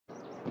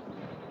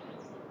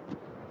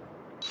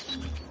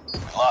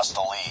Lost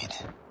the lead.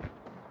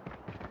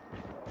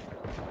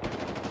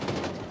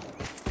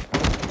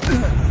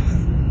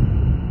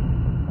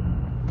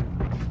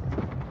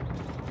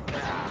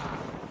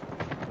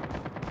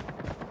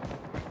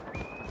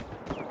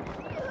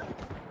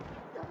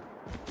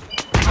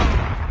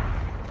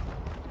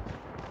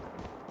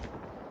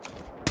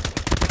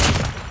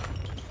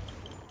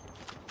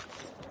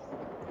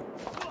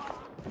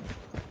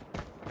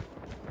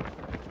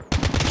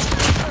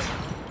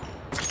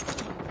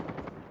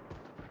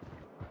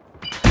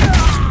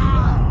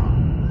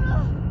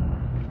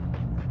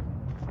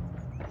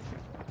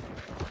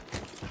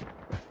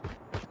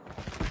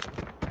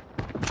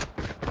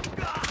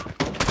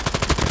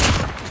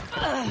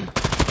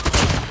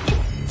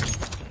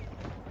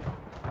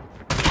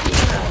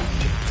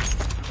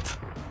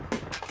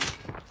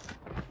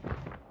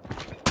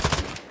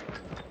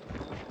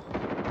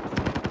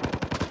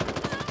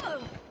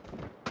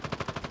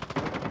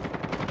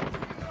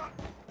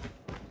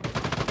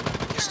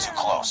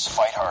 Close.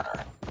 Fight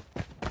harder.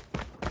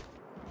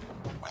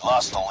 We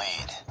lost the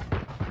lead.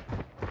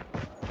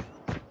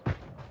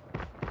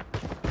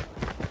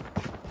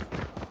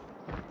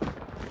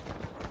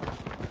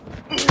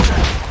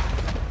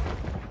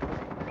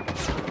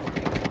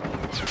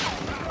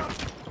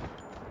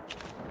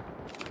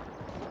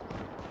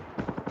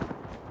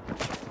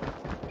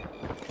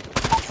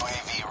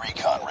 UAV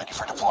recon ready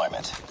for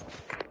deployment.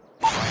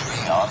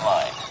 UAV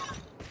online.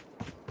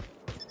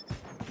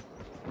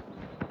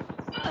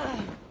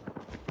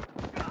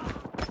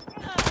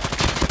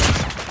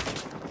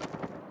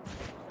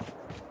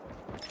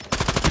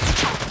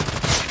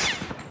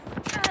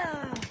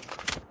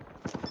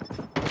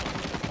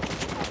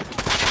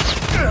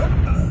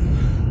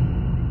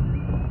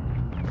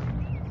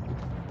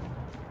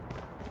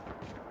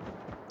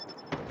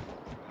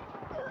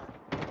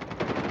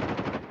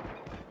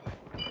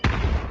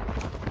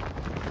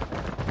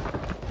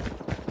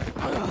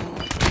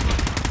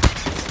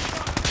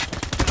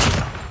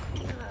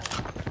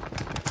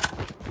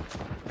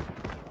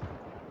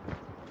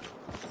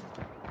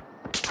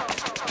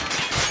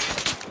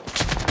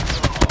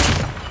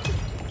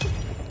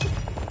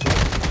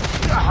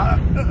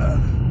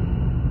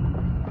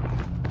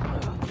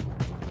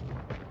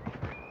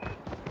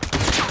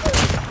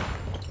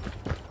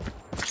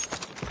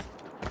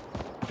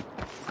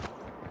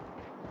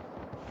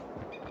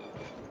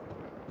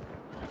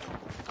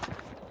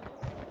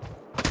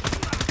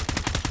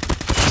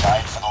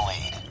 Tied for the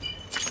lead.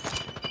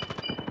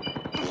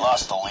 We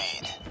lost the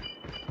lead.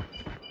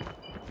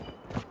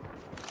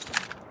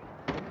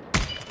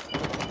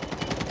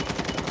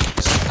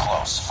 Stay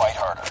close. Fight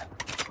harder.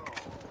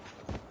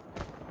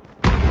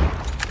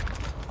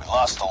 We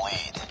lost the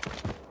lead.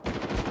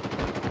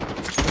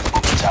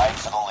 Tied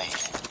for the lead.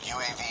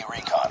 UAV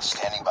recon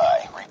standing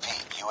by.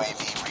 Repeat,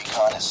 UAV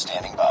recon is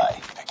standing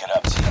by. Pick it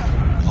up,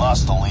 team. We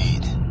lost the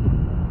lead.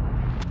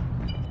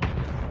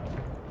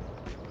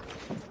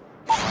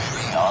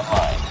 UAV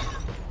online.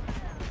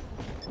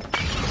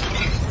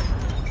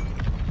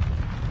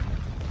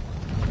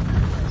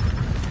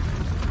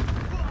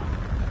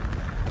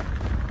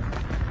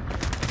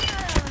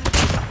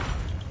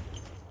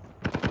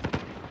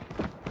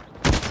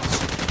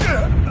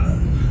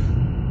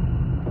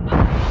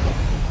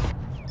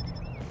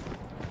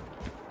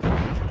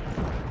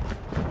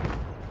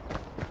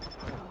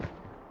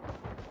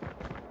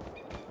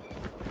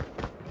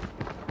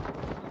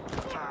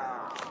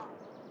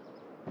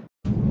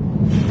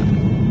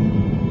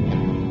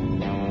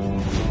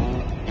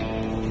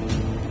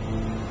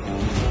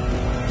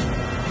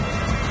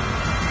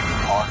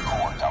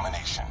 Hardcore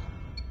domination.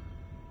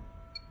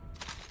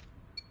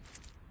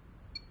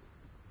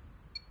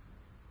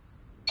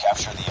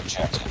 Capture the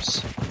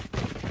objectives.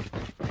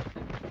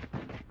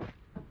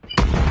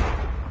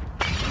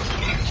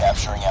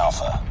 Capturing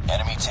Alpha.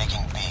 Enemy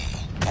taking B.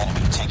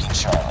 Enemy taking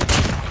Charlie.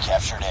 We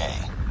captured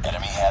A.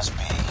 Enemy has B.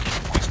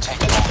 We've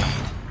taken the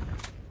lead.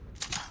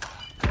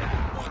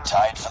 We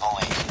tied for the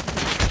lead.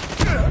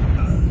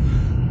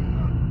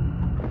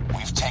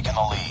 We've taken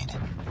the lead.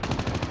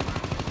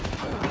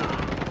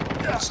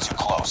 It's too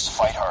close.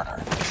 Fight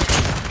harder.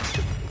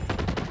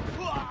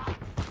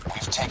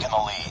 We've taken the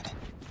lead.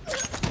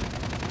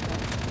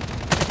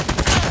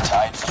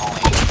 Tied for the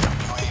lead.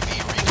 UAV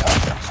recon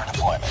ready for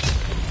deployment.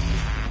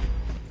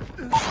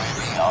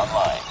 UAV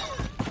online.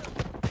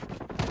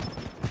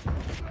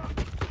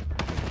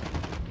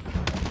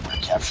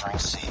 We're capturing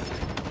C.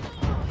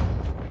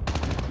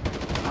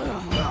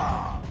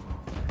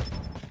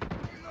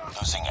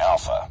 Losing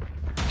Alpha.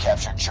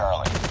 Captured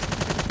Charlie.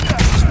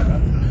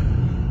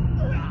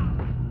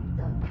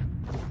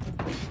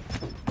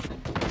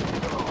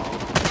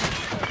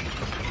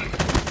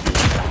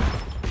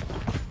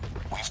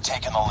 We've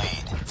taken the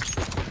lead.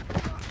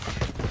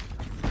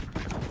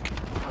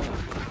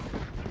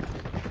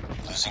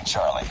 Losing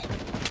Charlie.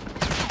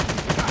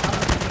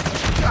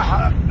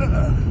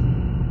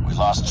 We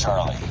lost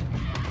Charlie.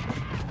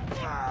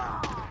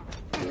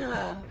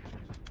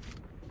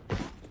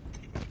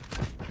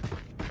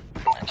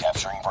 We're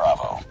capturing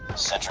Bravo.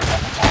 Sentry gun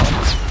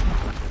deployed.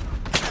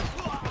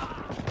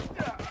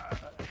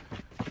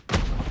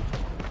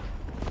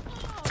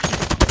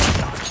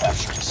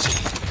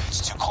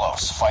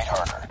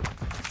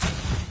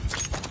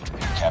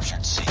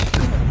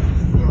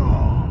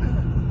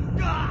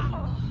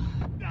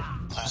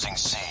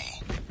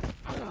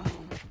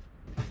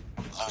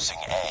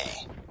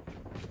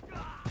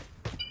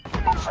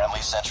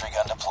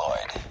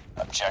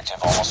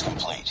 objective almost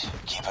complete.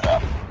 Keep it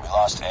up. We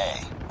lost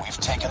A. We've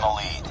taken the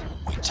lead.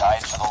 We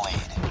tied for the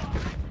lead.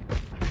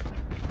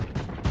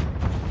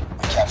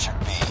 We captured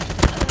B.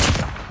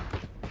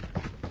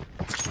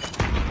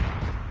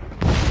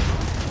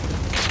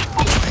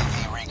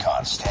 UAV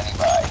recon standing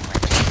by.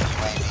 Repeat,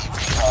 UAV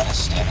recon is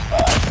standing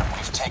by.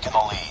 We've taken the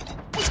lead.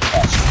 We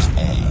captured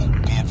A.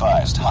 Be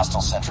advised,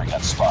 hostile sentry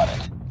gun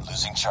spotted.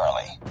 Losing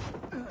Charlie.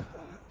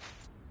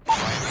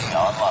 UAV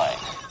online.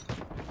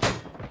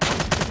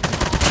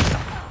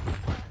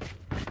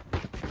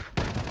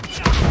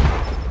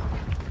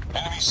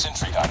 Enemy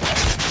sentry gun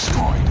has been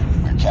destroyed.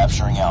 We're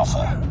capturing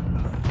Alpha.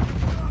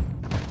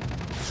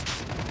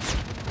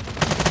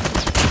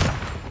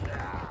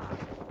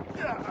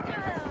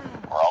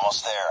 We're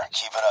almost there.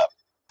 Keep it up.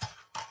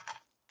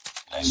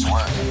 Nice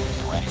work.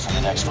 Get ready for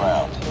the next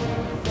round.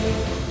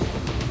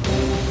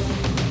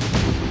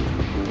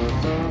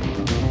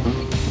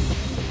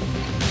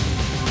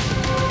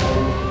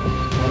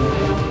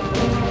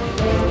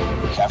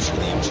 Capture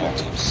the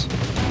objectives.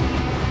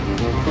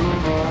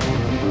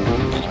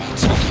 Enemy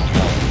taking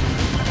A.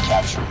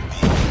 Capture B.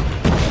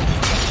 Enemy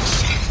taking C.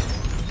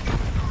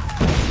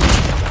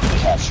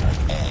 Capture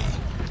A.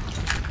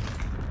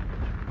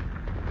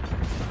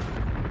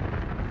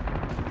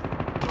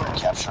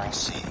 Capturing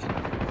C.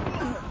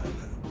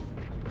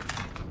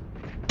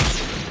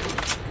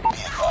 Be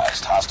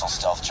advised, hostile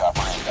stealth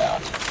chopper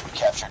inbound. We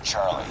captured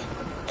Charlie.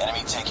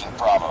 Enemy taking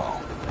Bravo.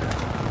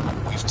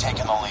 We've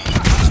taken the lead.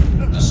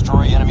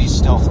 Destroy enemy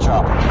stealth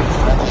chopper.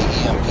 Friendly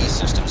EMP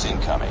systems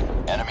incoming.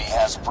 Enemy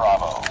has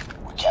Bravo.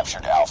 We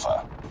captured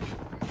Alpha.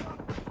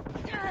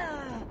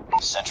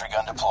 Sentry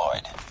gun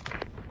deployed.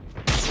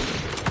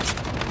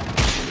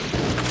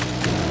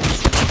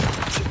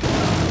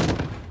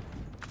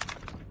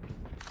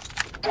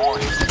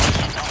 Warning,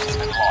 nuke has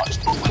been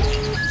launched.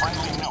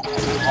 Friendly nuke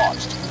has been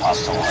launched.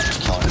 Hostile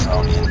hunter-killer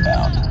drone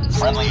inbound.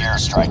 Friendly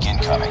airstrike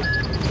incoming.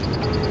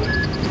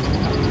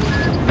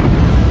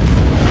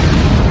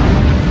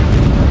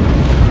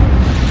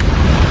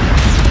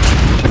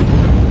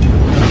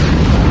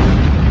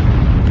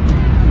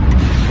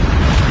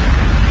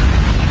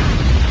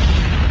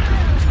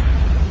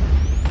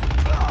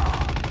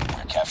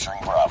 We're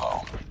capturing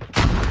Bravo.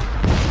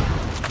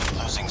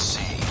 Losing C.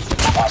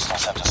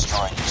 Hostiles have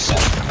destroyed your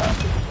sentry gun.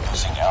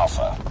 Losing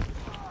Alpha.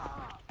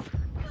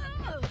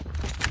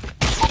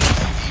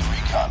 UAV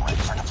recon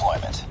ready for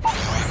deployment.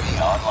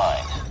 UAV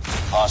online.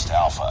 Lost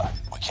Alpha.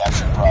 We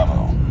captured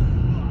Bravo.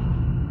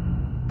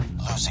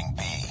 Losing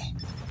B.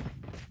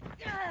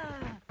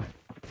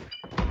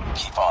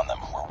 Keep on them.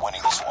 We're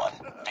winning this one.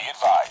 Be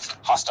advised.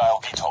 Hostile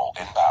VTOL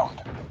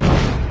inbound.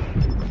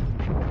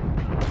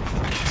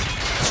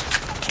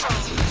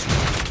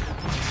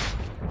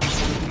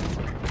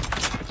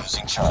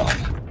 Losing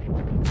Charlie.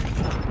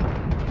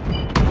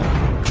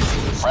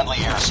 Friendly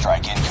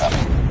airstrike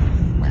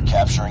incoming. We're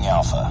capturing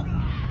Alpha.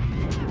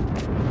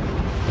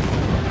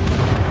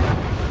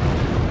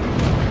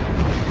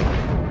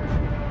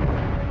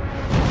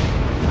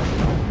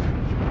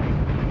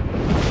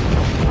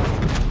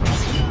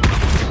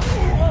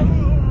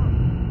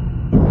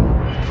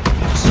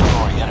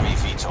 Destroy enemy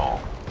VTOL.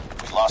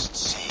 We lost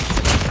C.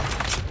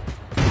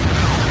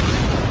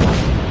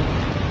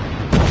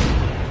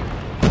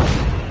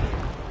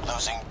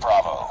 Losing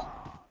Bravo.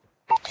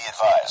 Be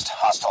advised,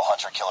 hostile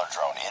hunter-killer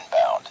drone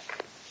inbound.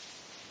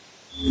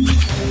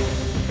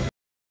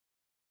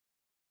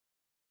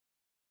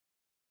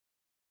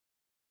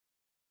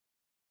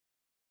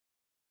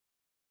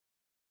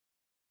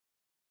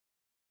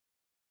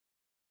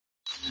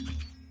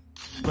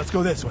 Let's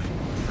go this way.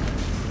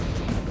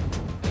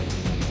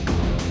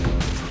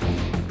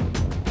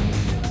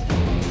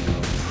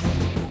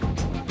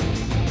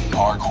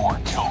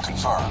 Hardcore kill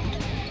confirmed.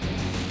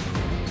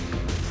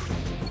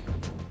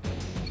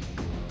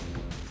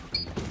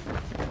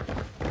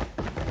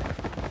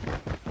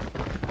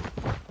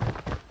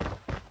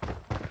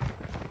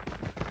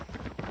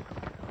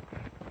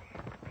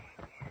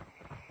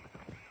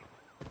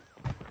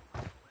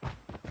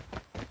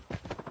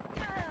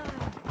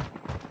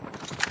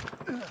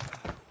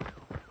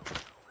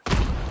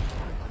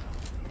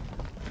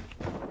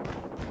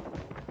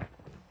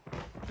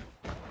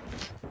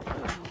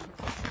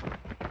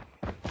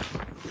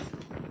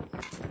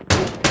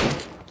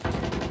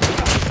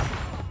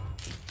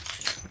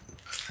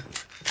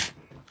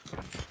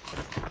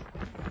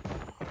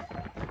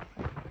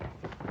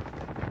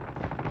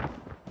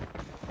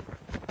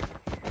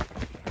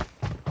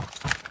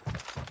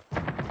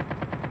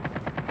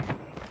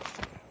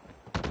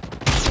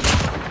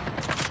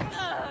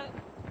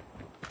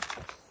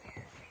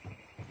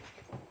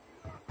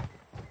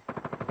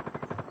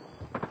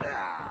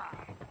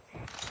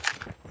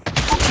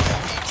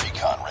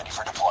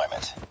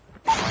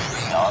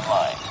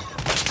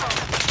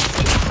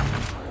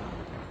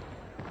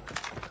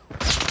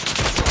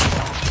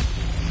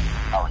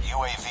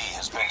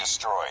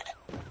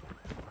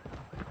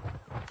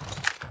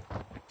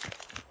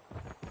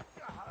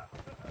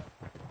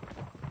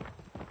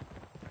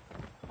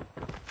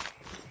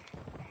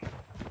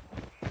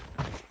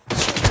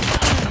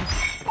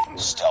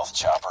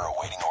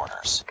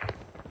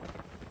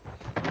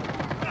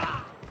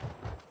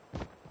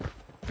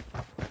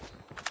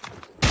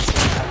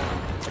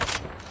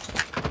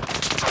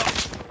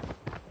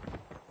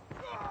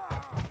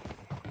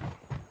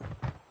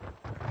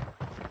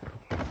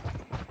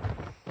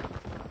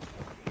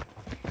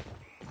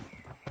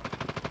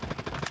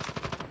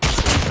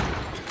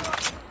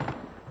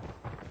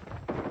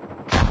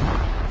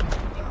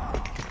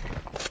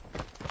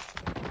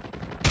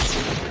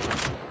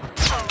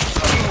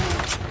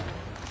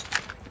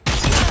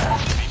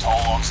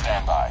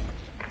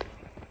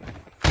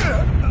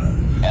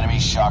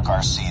 Shock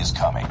RC is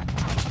coming.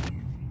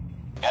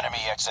 Enemy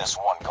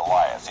XS-1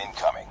 Goliath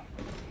incoming.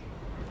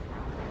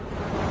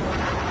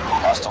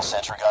 Hostile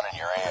sentry gun in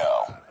your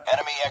AO.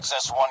 Enemy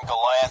XS-1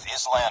 Goliath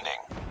is landing.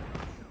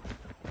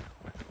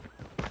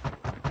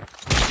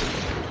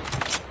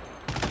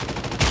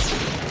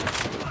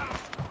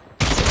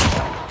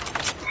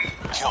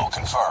 Kill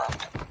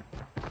confirmed.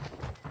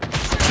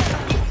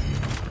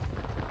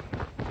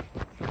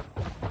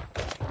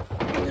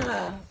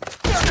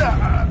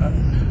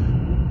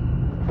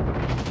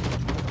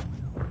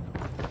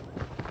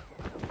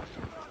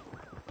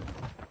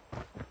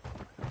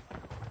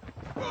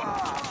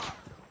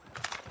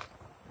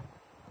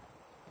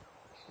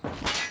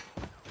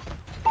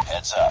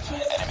 Heads up,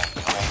 enemy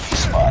UAV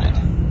spotted.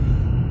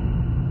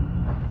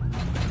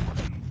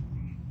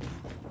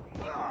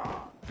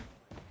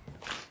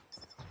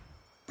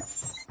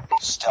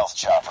 Stealth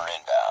chopper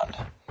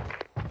inbound.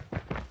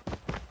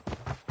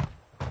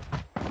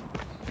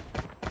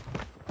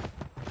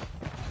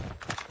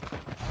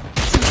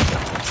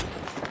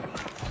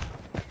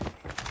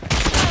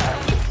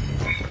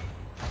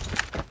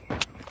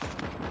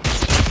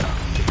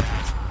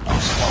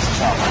 Stealth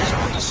choppers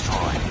were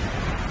destroyed.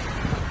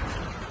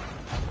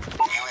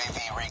 UAV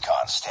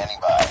recon standing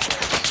by.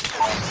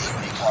 UAV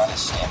recon is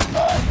standing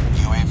by.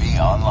 UAV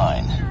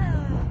online.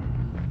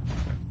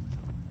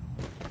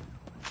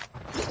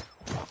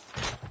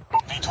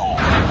 VTOL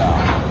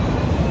inbound.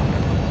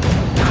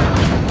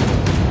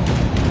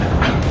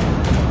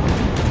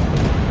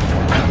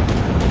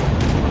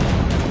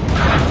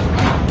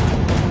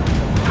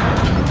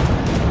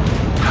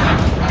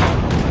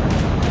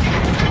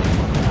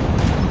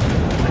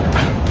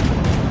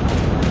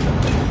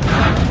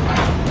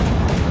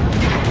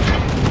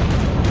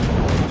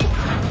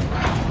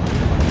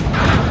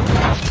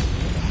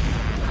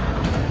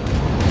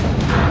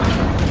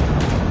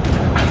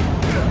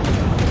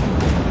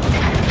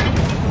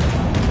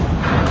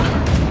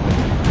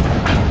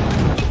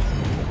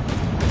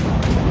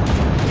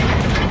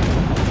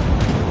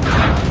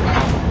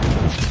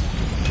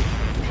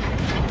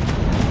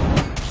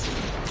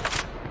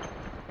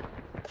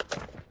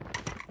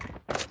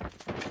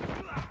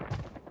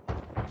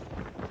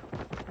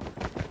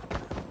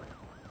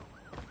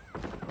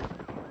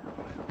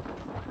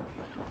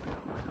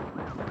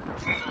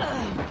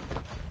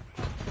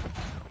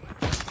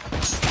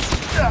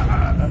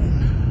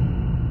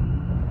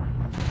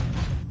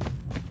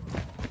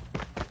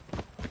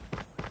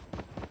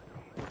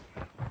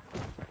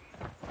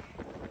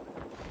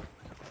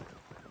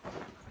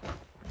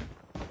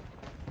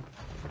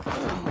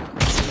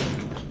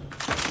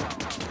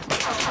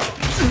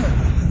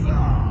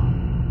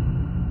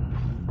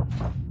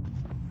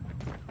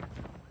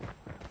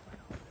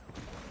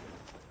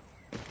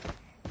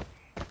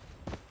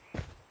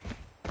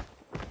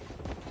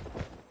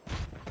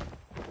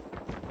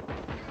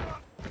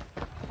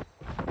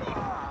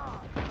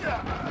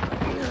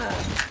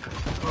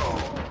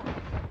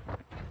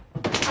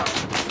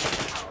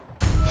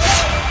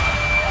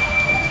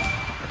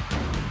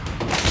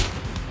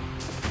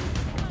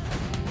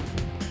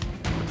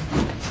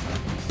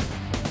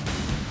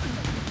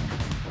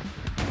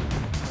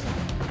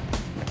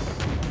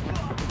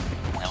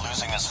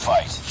 This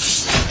fight.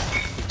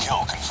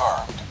 Kill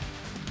confirmed.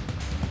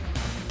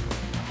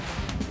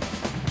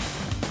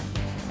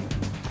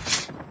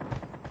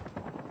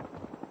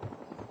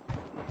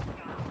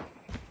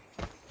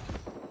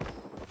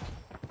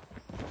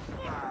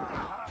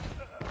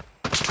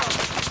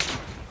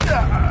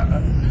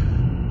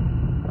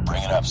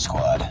 Bring it up,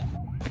 squad.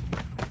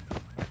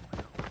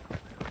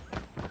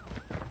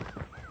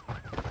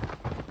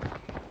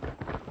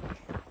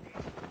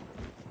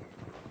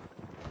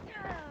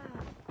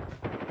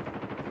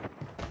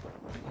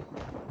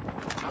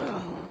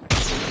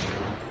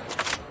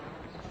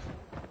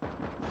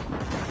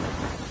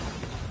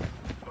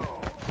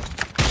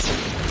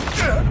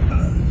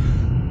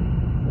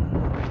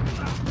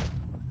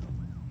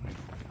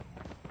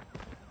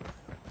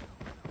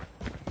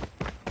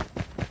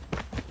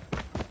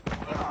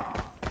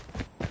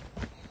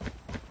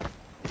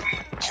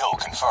 Kill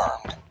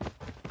confirmed.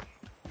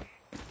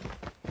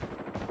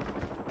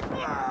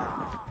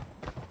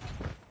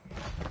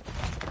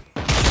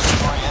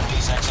 Destroy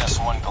enemy's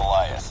XS-1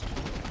 Goliath.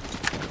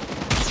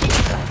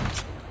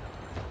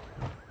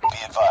 Be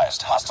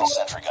advised, hostile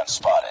sentry gun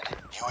spotted.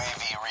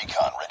 UAV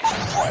recon ready for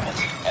deployment.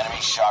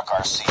 Enemy Shock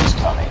RC is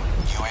coming.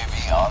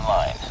 UAV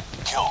online.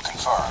 Kill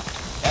confirmed.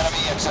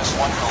 Enemy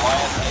XS-1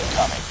 Goliath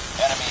incoming.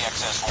 Enemy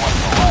XS-1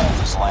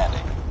 Goliath is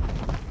landing.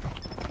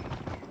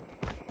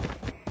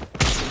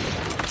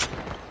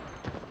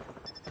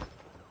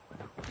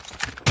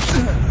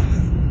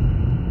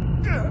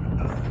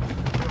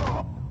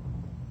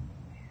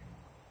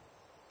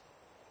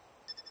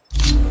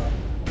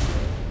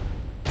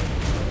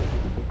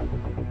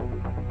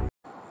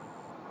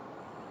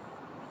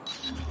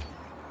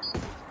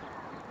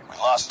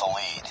 Lost the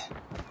lead.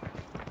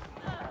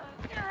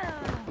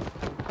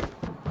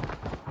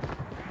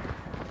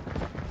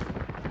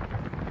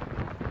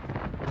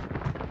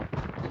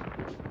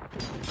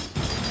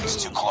 It's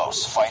too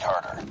close. Fight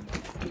harder.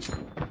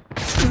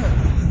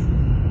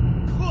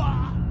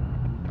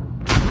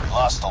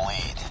 lost the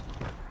lead.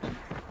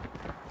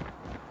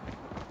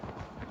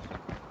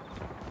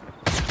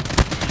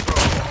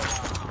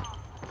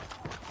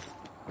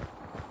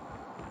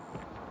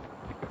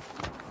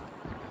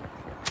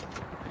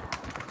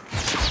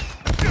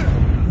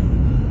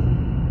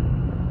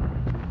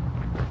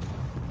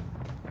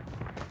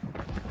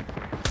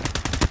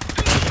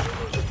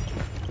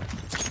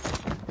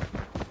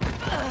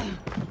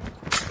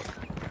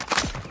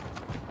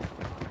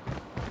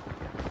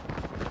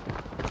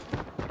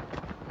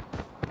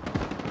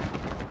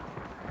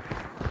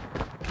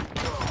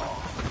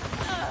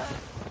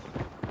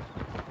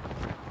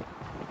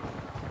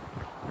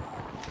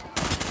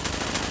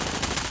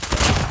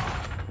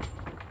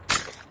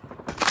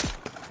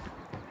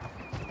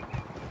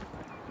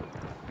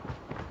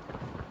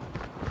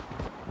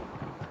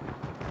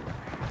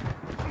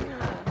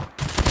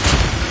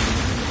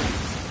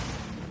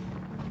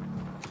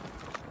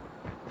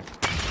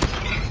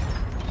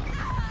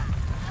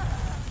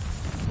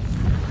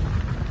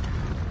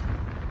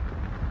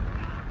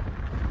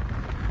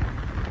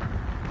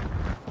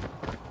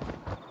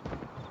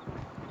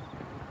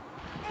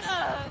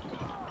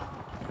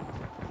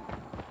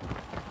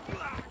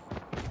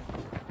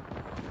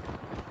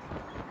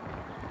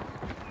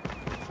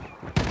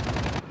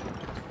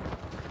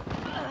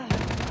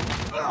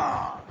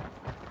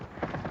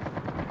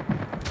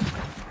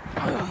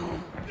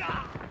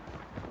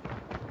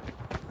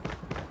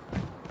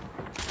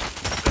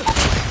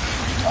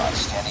 Recon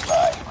standing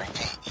by.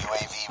 Repeat,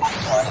 UAV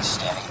recon is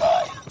standing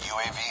by.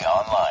 UAV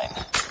online.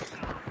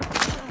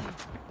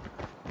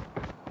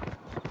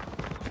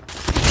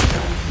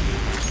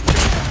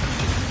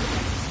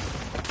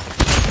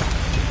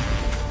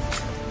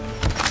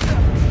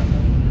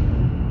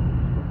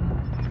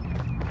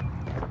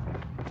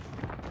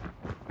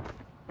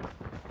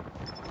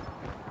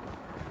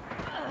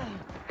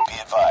 Be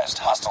advised,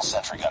 hostile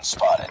sentry gun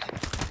spotted.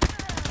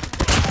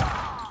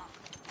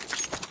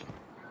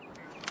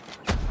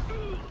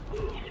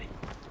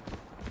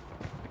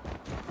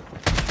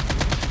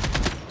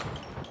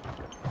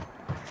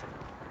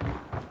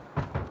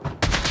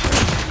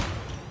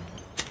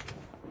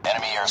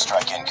 Enemy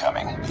airstrike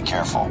incoming. Be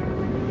careful.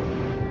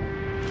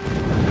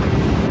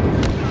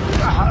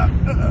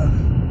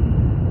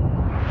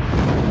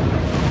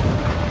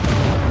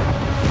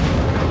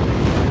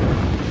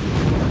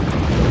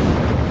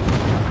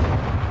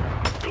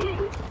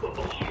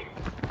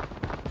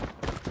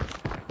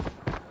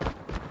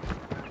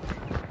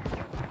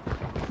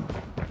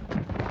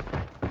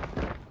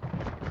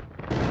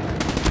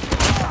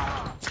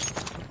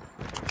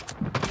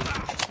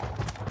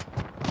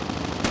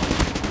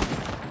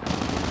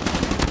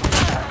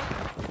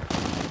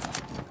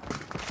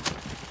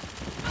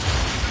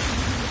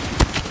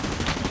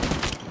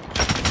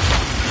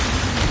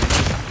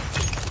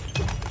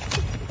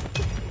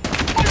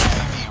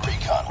 UAV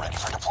recon ready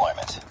for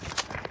deployment.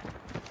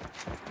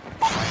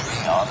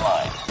 UAV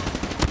online.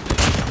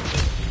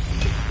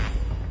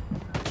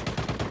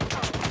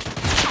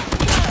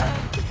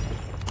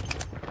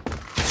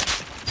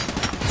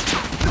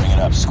 Bring it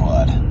up,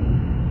 squad.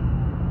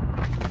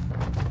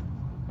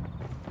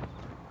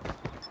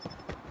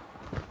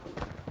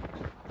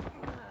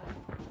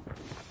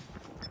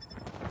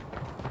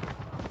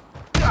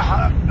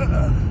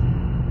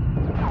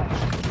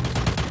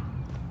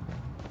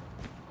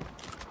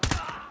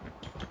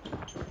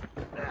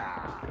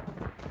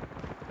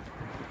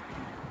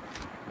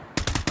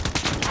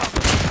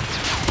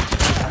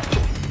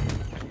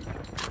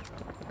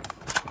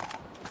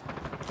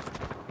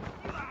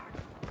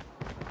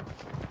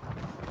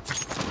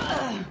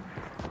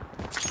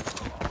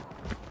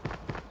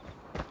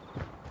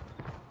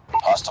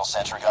 Hostile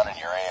sentry gun in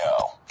your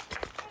AO.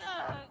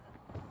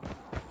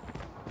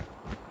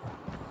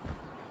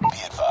 Be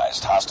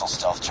advised, hostile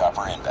stealth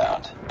chopper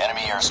inbound.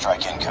 Enemy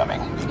airstrike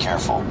incoming. Be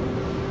careful.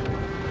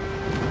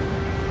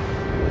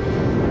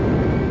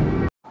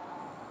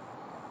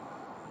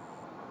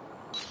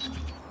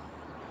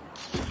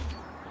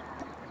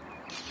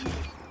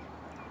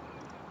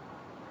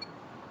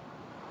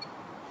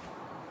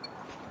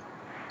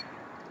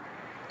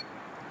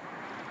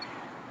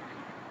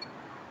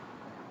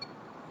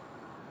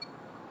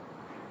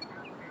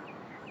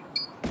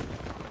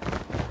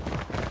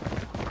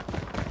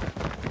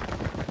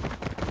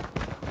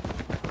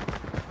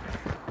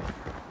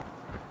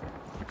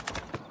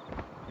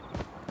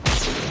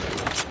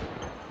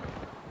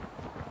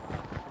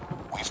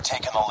 We've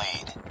taken the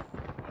lead.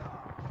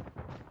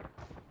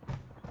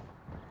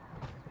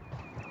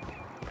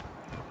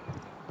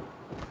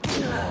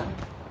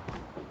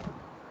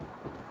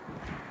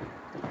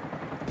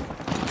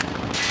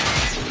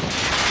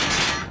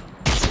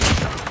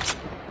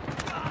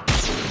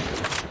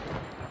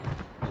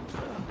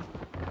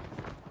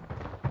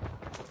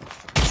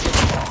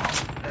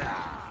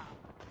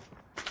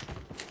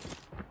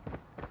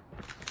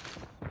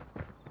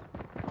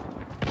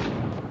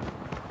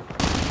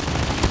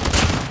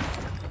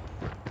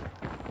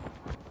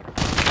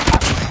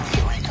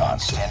 Recon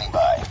standing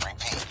by.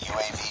 Repeat,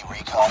 UAV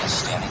recon is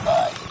standing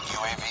by.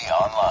 UAV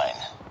online.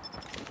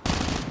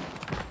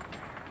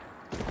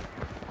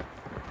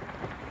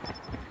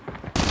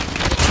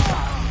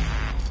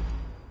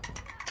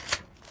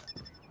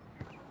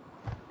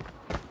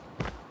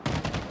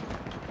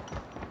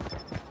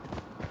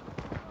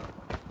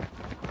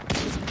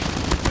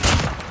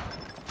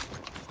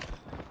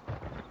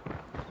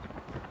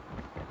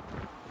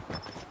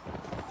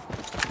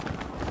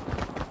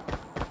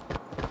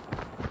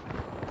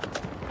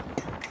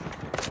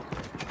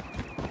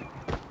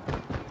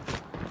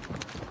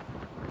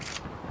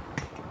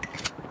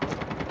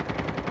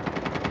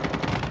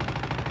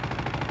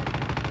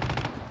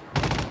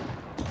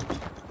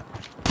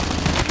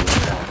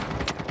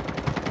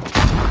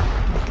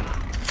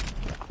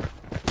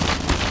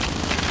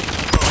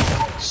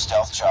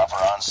 stealth chopper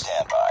on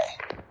standby.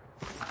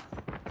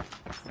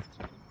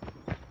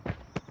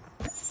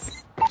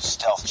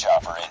 Stealth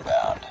chopper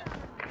inbound.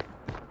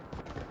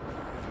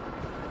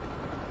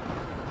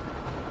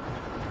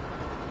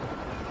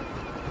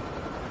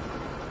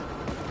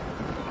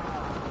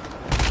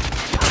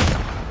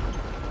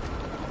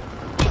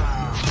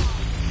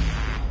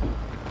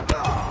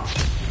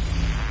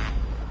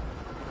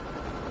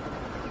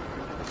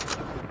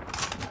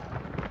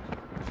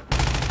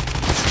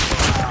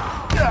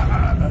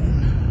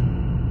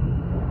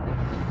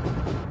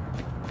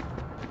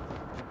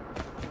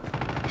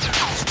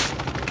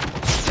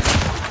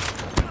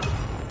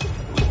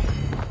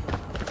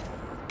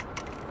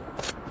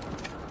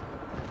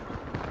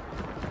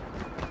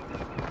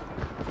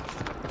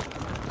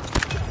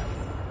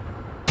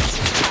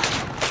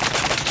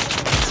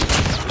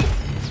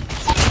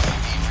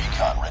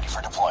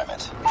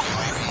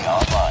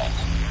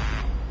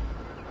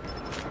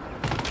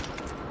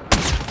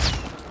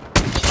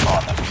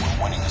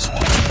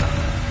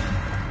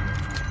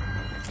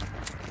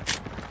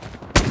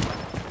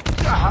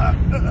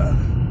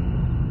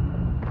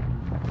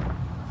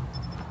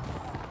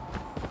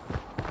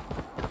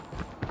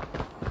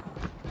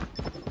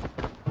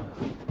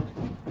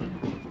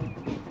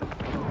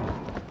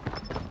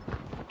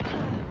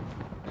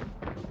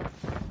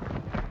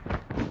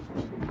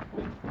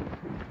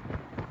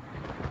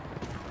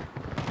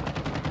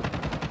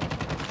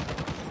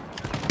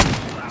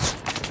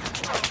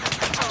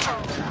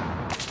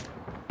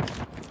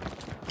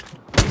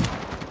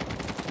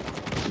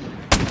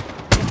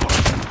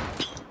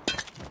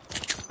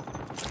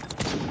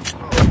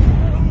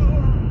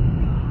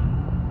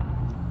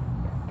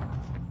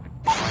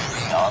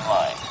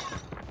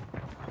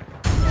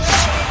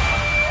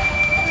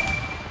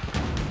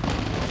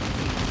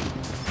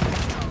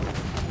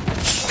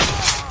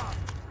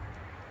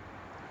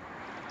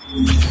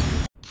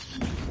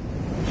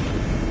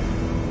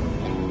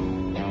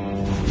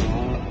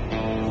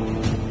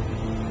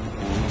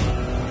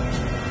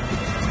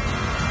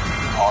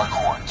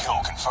 Hardcore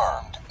kill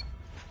confirmed.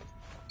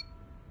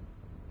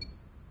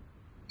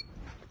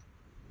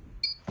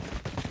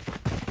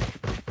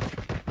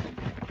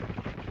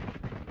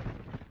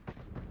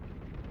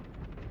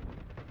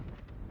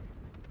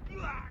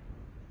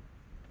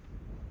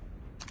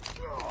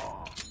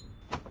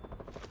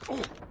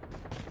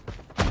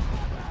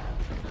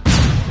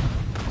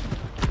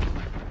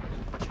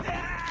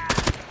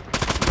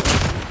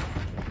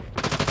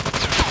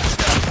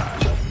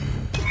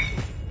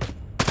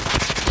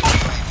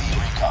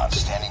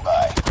 Standing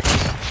by.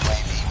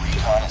 UAV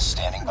recon is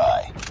standing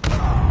by.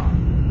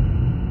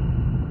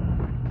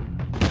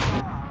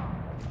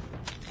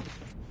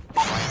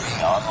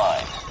 UAV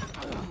online.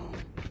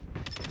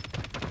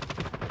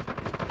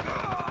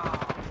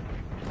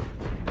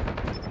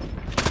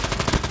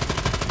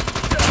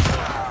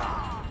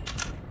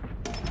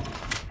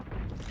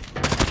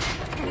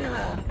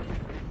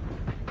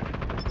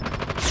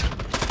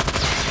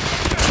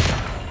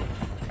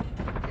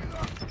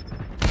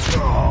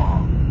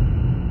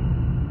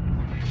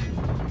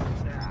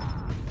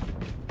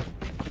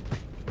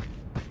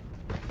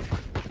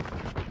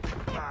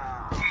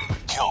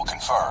 Kill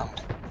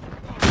confirmed.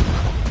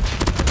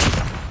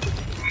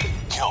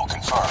 Kill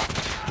confirmed.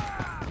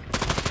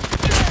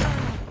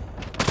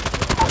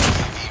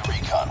 UAV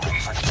recon ready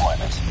for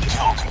deployment.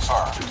 Kill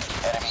confirmed.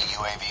 Enemy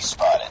UAV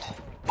spotted.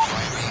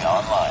 UAV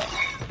online.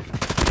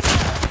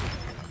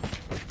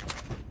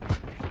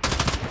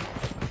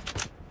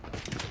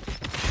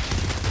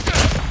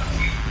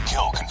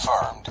 Kill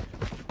confirmed.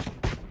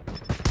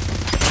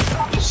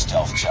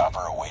 Stealth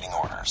chopper awaiting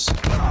orders.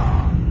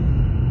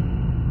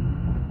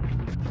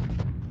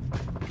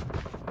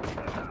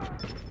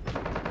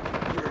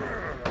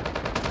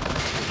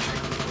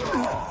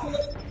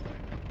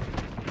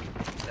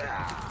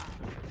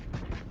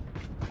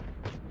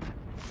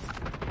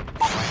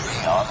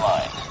 UAV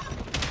online.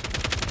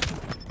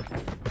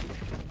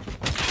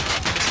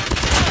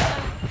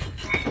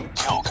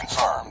 Kill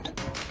confirmed.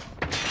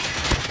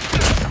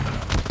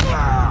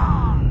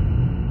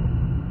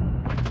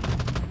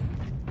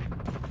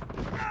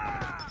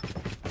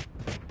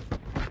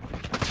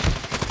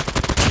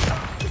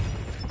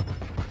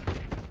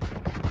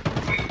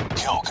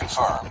 Kill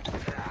confirmed.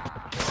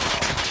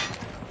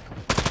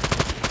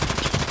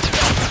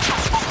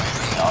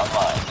 UAV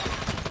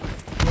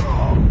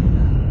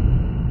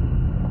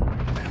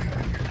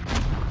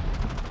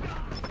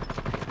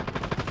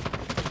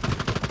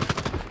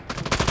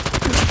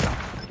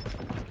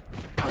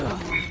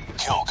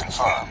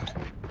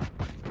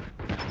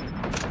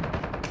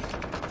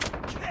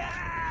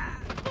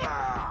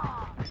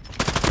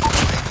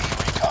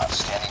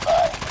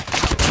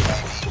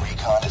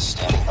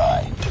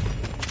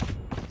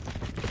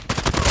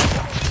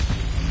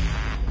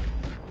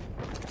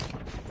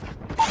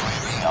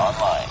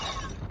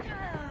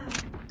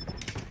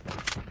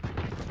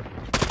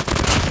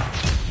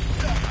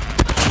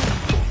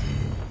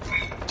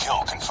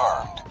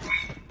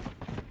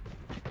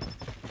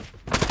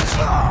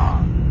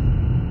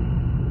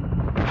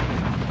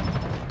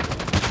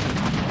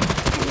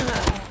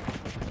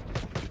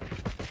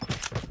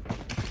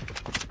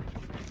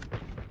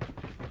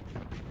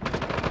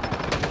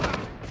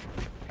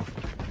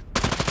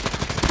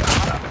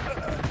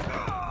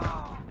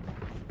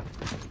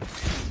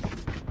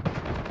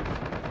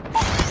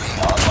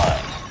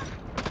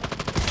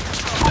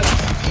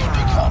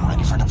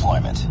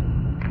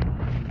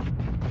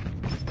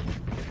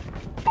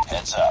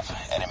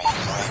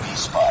UAV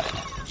spotted.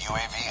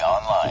 UAV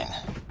online.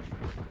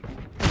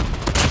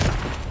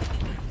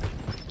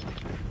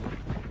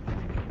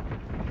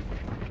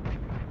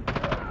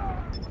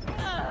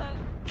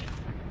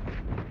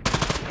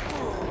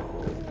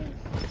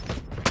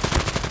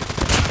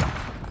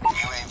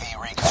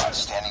 UAV recon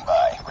standing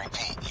by.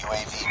 Repeat,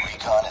 UAV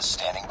recon is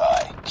standing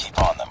by.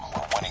 Keep on them.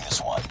 We're winning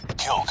this one.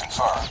 Kill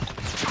confirmed.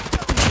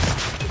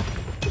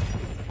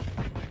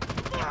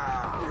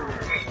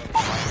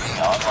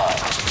 UAV online.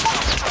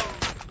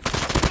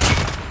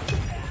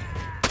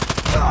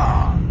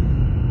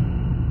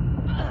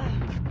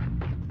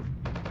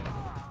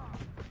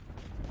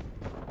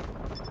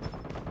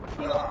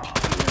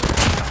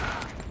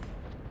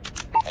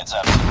 Heads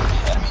up,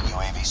 enemy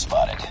UAV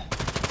spotted.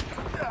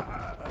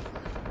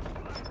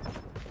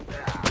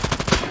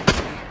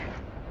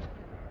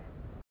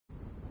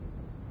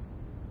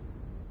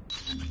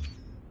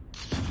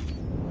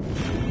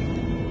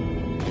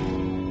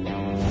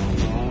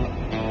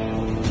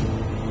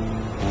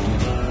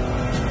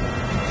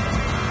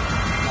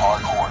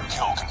 Hardcore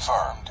kill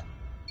confirmed.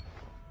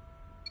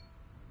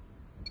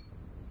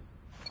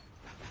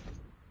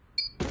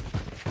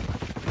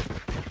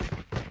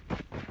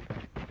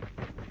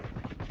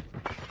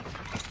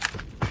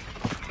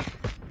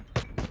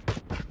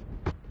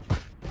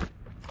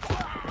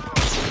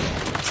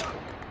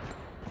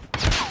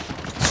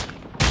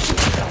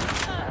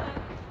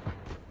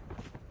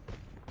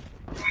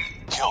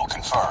 Kill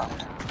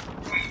confirmed.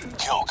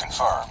 Kill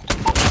confirmed.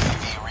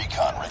 UAV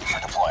recon ready for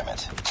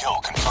deployment. Kill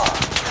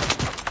confirmed.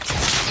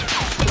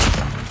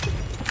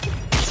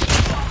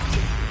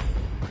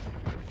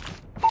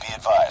 Be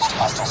advised,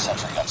 hostile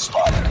sentry gun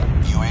spotted.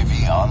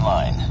 UAV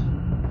online.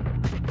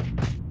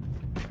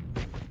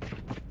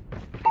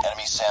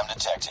 Enemy SAM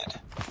detected.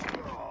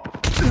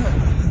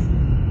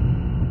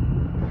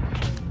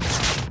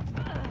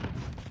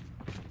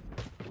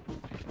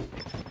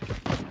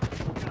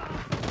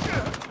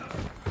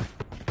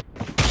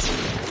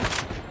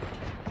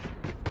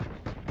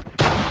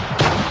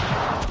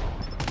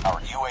 Our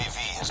UAV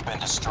has been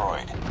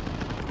destroyed.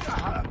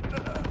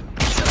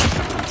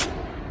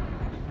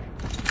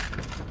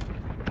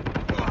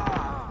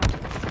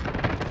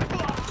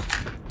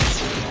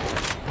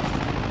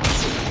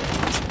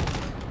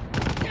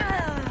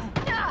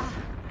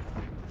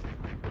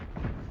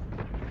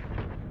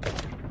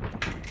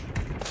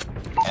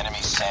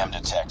 Enemy SAM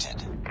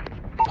detected.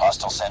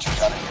 Hostile sentry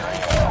gun in your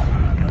AO.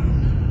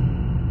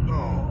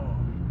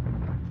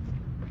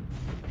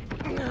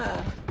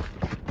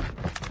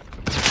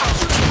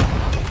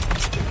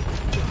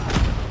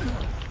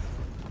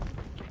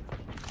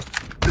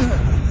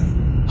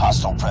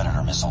 Hostile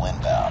Predator missile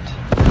inbound.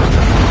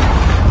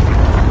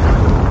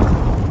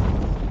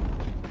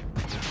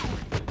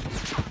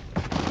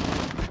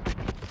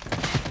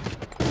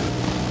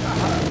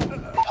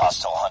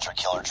 Hostile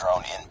hunter-killer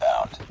drone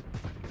inbound.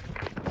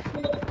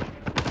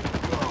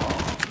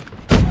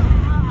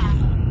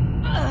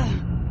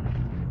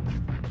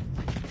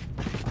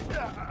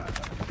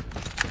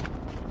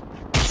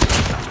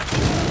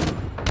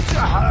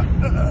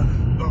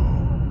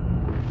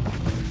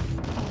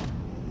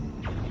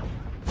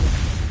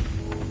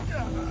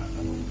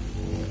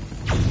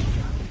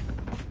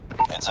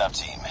 Heads up,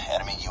 team.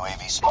 Enemy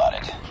UAV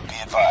spotted. Be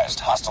advised,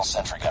 hostile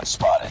sentry gun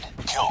spotted.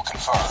 Kill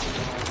confirmed.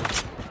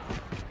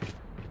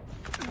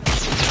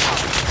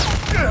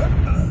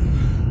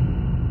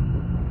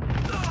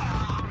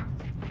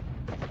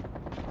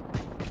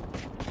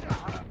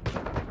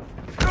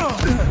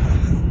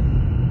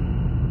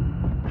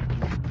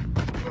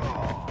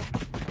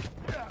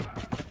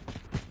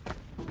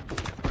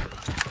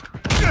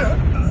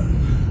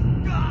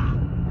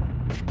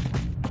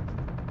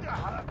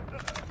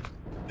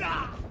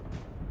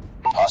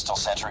 Hostile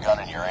sentry gun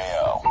in your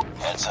AO.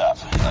 Heads up.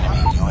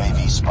 Enemy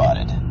UAV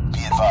spotted.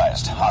 Be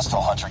advised,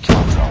 hostile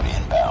hunter-killer drone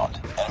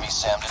inbound. Enemy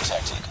SAM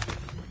detected.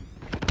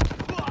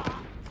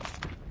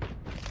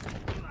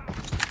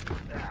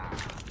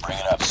 Bring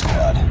it up,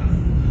 squad.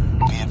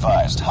 Be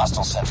advised,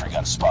 hostile sentry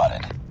gun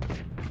spotted.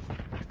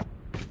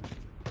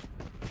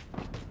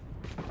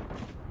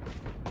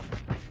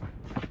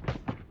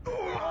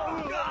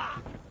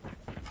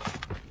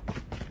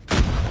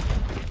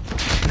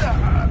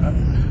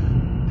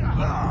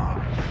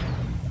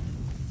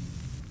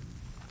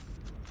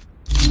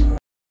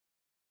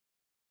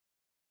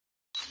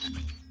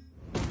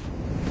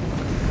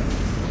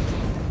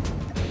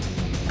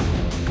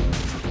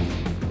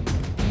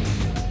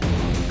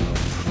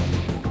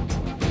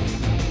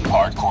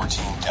 Hardcore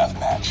team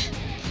deathmatch.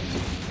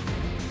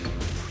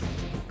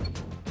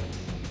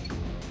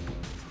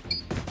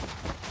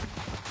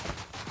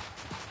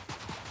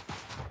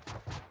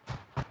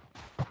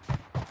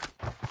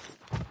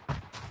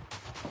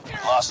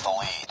 Lost the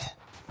lead.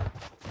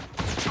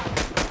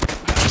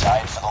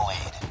 Tied for the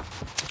lead.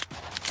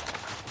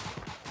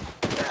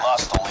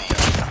 Lost the lead.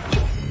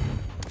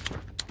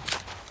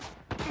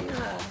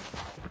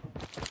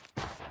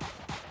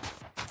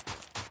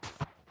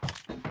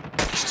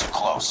 It's too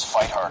close.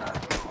 Fight harder.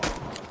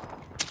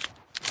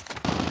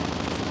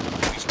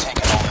 We've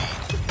taken the lead.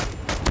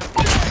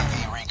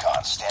 UAV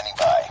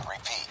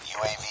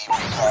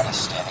recon is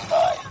standing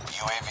by.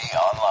 UAV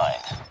online.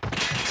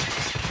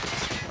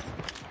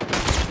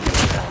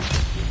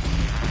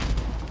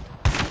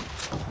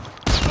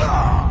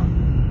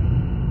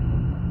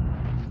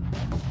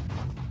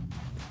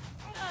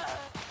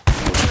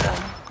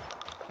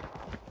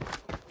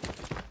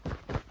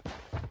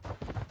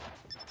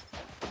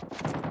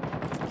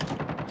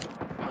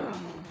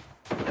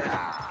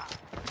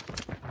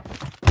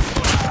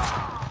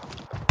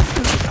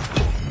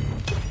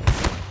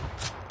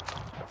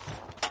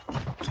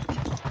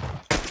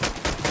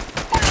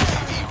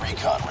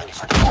 Recon ready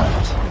for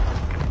deployment.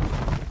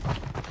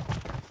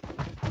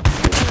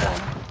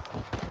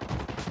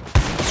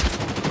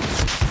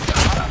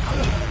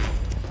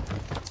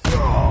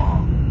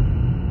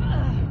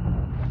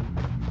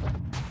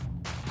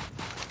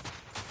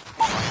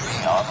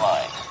 UAV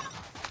online.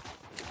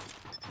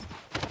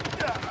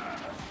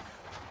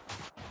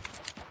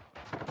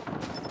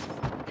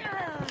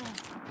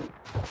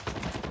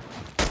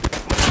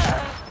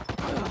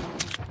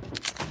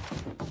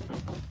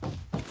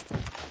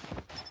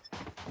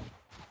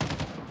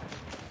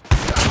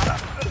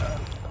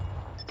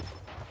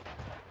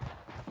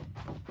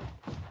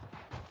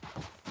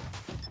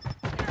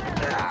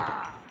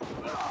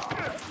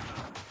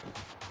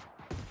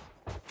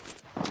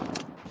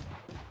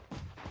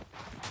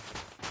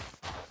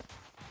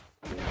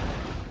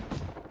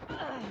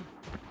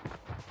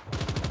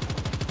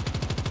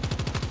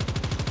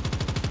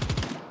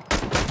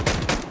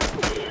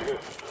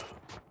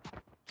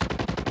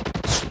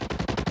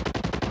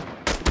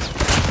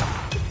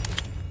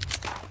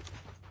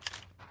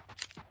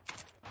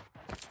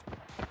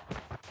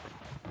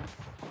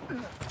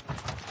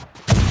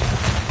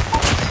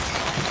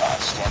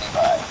 Standing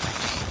by.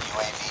 Repeat,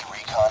 UAV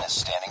recon is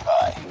standing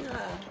by.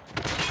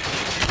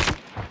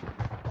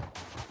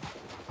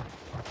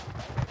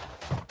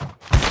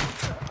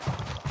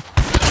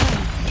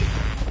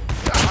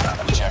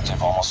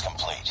 Objective almost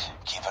complete.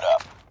 Keep it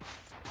up.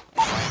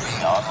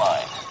 UAV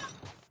online.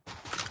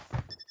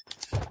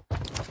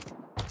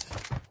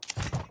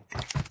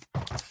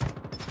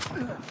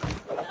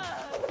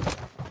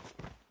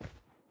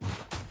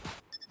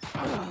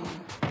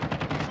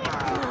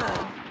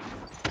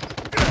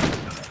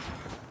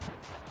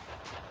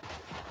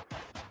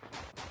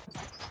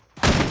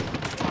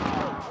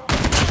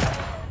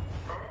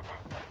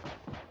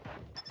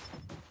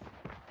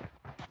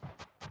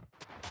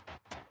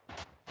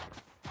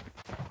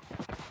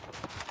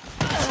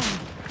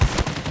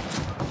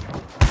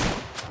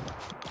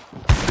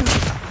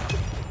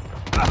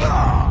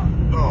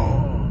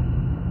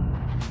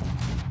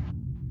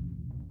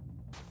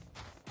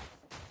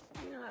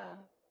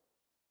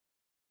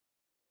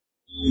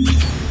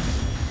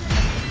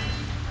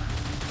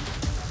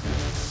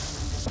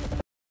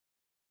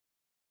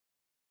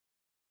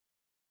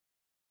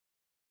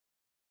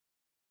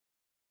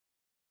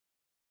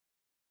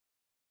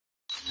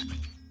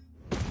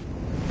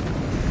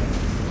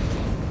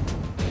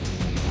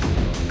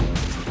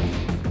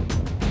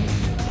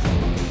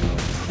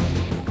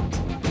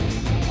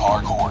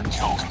 Hardcore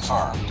kill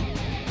confirmed.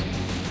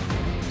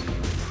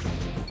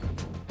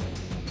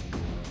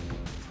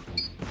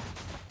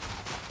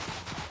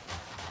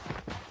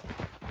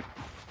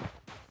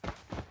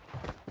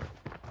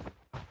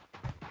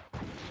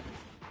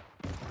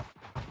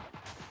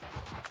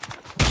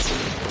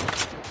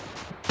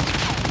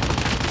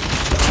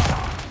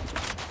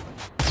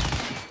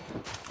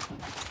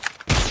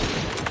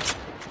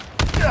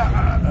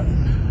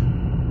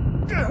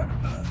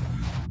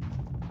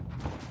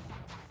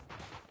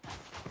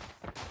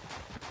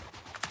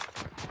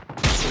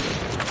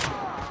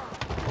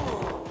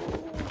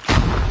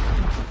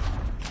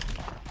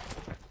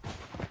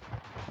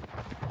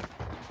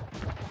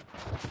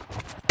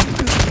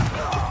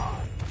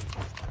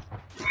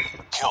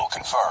 Kill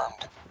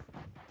confirmed.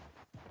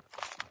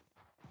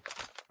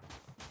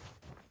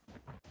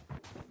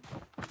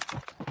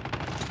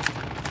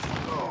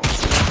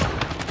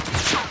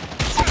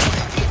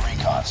 UAV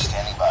recon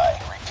standing by.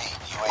 Repeat,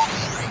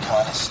 UAV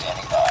recon is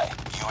standing by.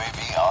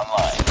 UAV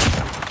online.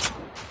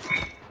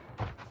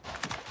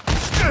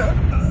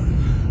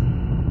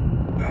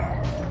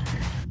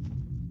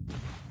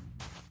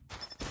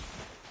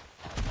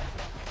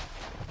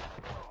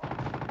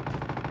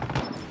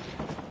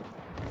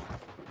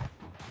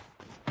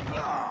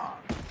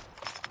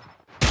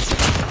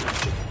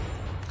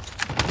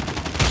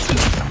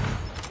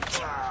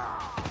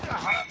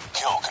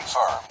 Kill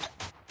confirmed.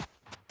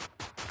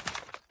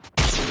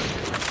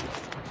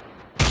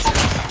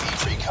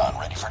 UAV recon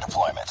ready for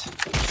deployment.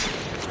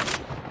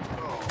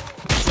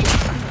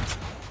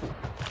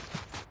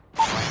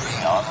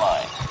 UAV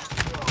online.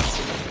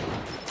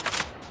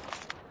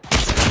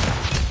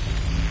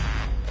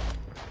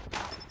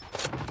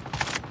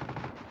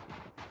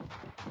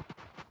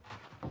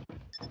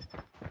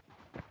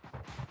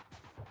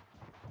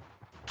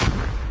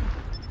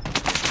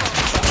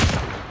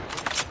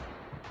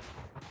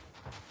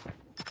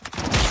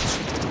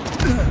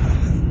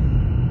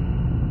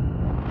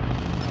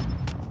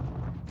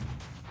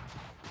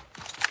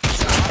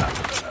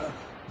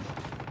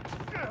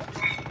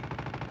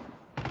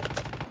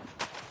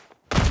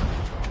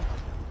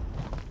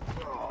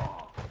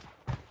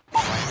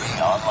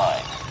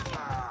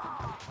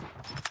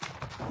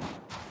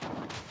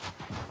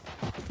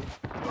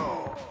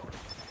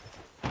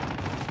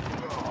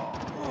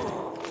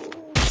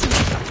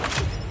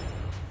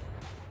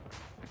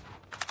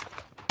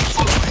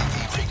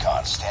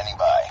 recon standing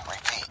by.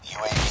 Repeat,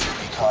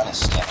 UAV recon is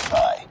standing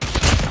by.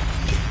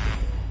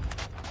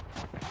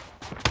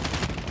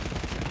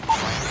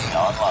 UAV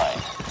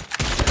online.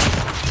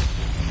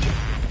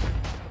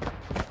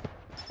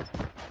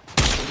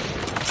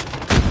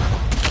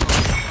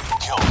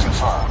 Kill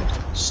confirmed.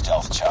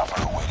 Stealth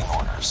chopper awaiting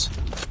orders.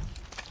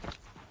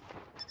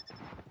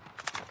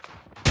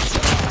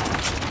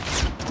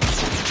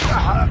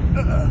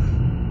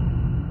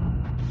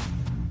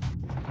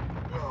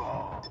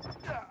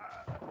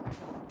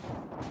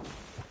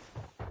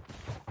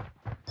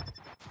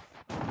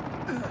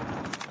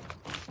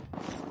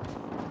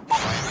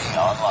 UAV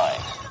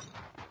online.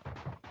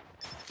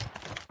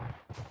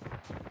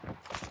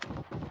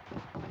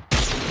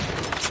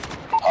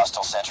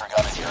 Hostile sentry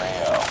gun in your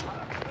AO.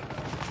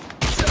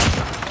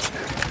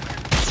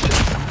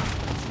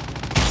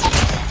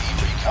 UAV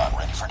recon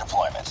ready for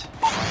deployment.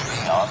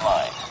 UAV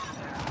online.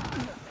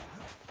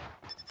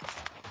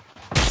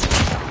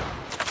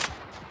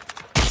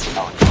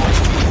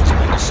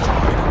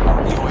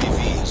 Our UAV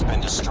has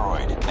been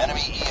destroyed.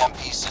 Enemy EMP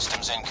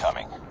systems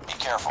incoming. Be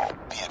careful.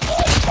 Be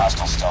advised.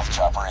 Hostile stealth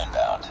chopper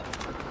inbound.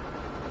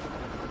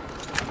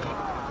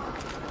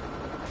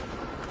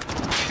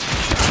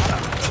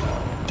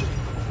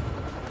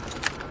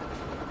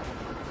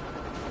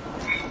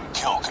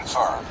 Kill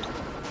confirmed.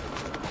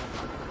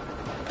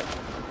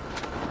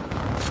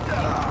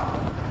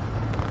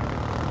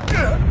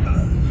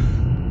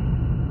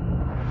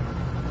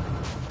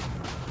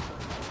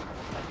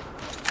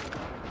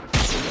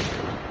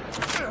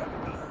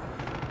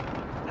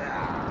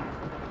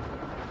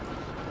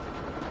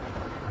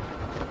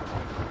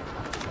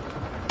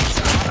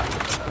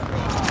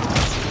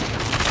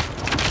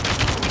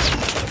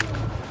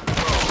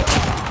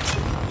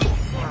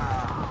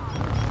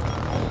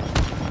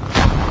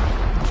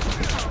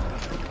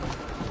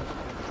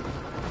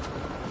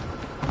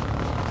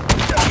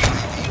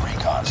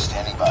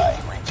 Standing by.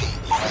 Repeat,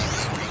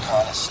 UAV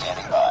recon is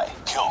standing by.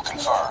 Kill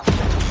confirmed.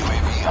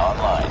 UAV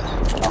online.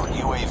 Our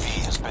UAV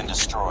has been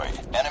destroyed.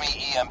 Enemy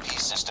EMP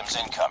systems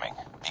incoming.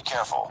 Be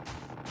careful.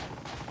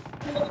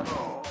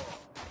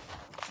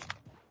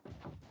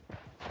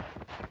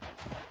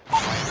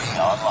 UAV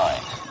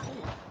online.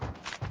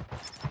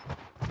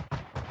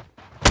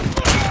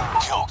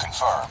 Kill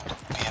confirmed.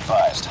 Be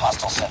advised,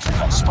 hostile sentry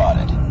gun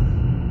spotted.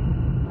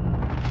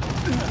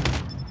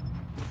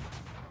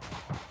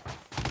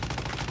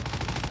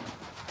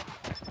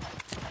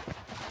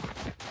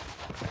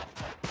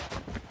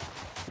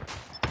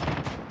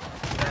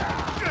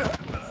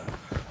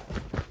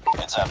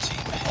 Heads up, team.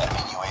 Enemy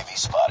UAV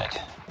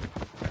spotted.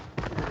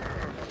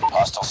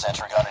 Hostile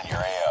sentry gun in your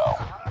AO.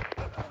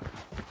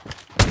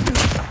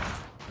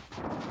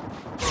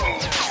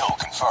 Kill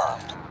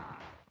confirmed.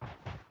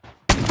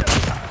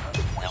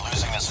 We're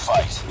losing this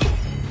fight.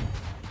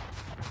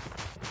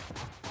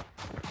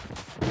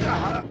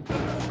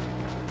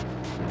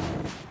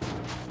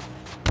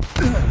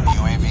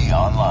 UAV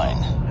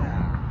online.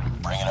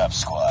 Bring it up,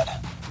 squad.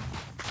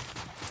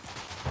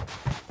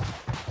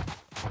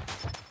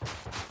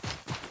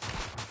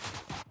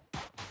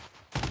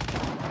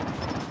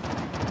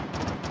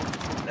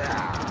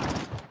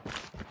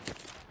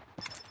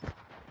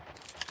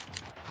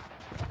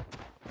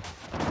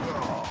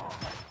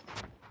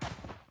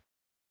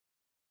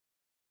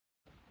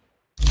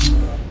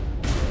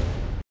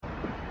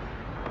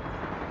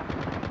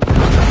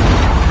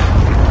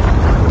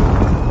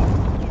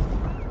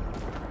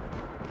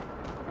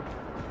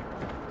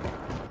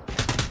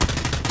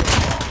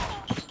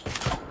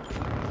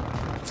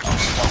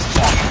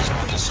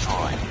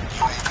 Destroyed.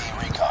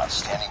 UAV recon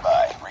standing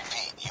by.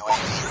 Repeat,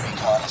 UAV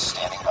recon is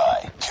standing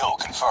by. Kill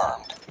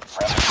confirmed.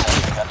 Friendly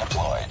sentry gun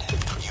deployed.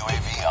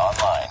 UAV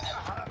online.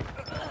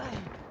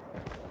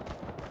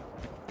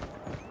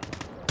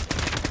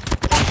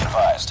 Be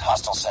advised,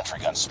 hostile sentry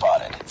gun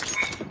spotted.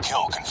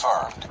 Kill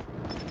confirmed.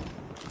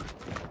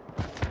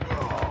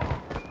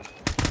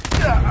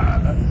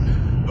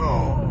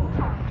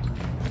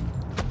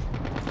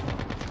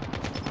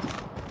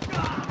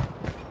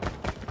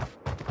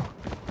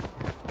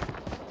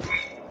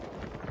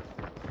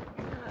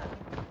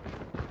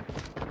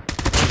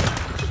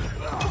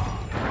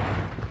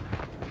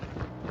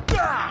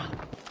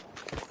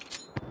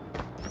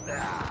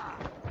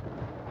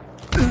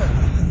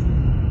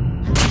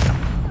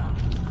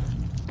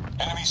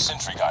 Enemy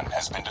sentry gun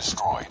has been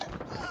destroyed.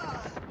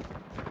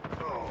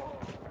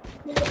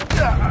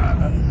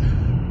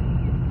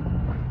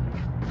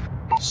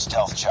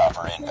 Stealth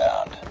chopper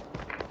inbound.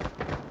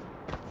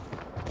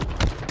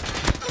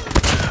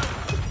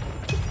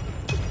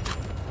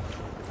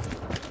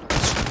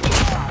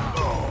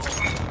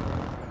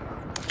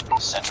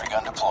 Sentry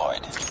gun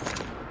deployed.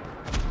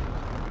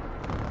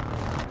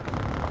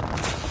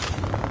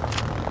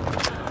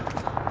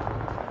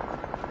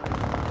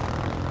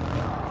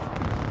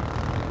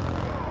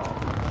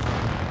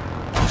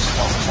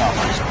 Stealth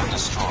chopper has been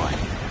destroyed.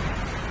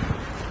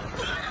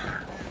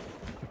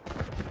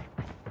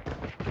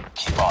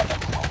 Keep on them.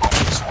 We'll win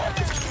this one.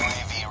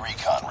 UAV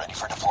recon ready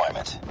for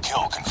deployment.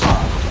 Kill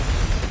confirmed.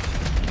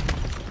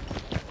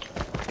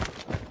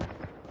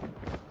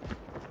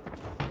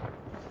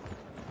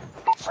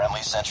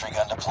 Friendly sentry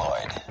gun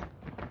deployed.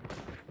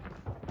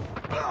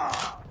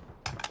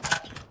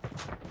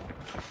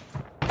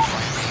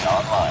 UAV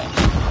online.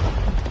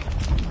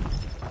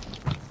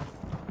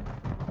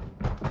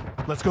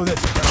 Let's go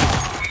this way.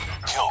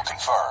 Kill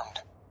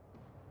confirmed.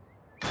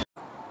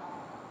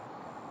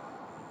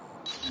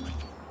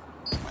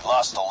 We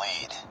lost the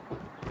lead.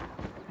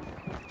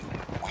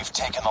 We've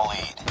taken the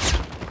lead.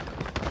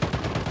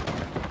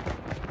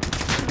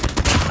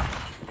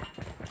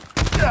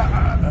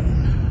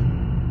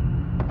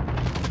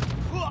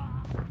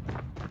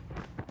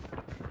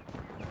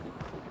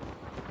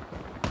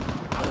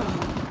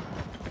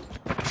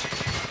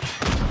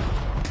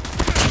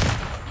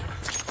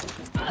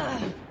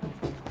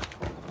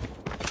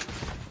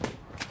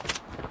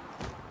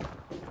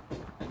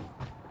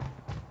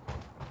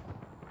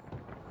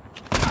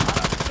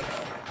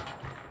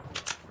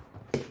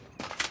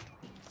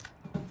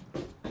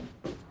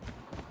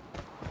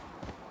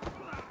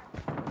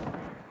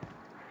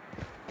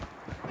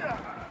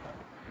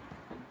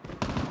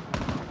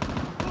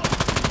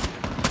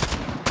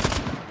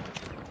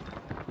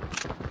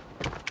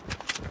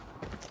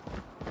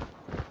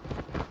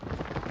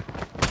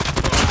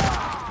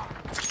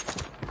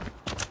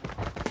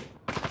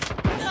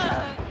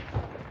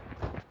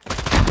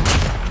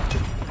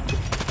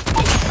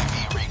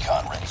 UAV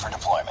recon ready for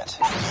deployment.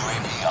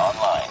 UAV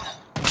online.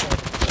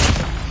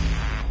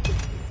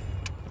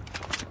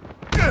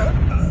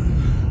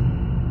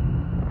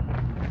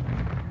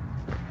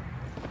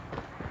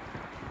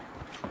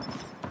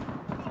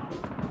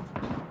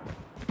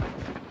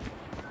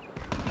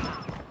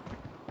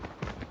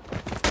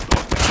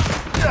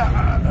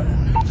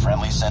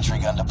 Friendly sentry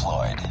gun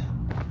deployed.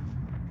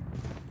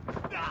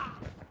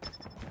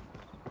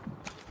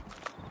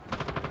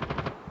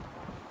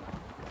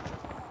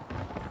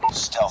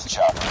 Stealth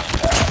chopper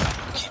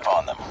inbound. Keep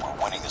on them.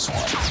 We're winning this one.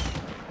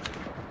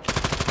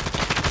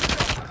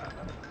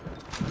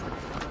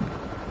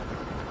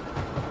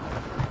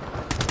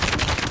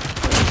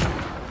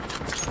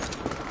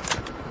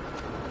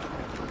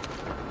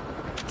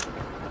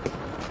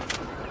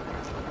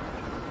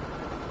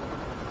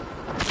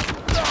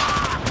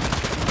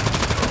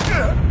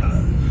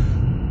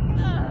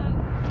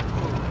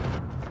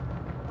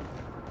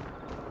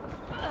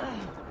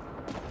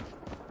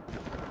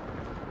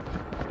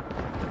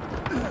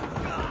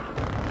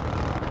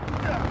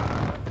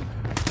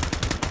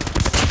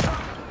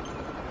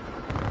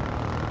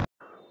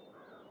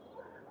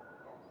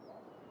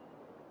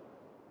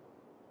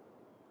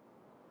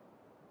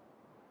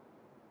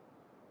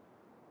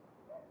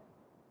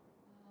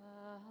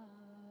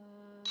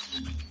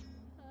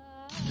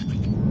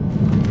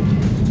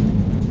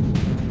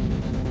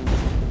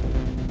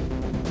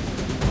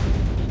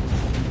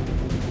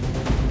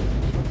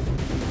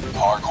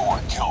 Hardcore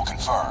kill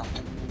confirmed.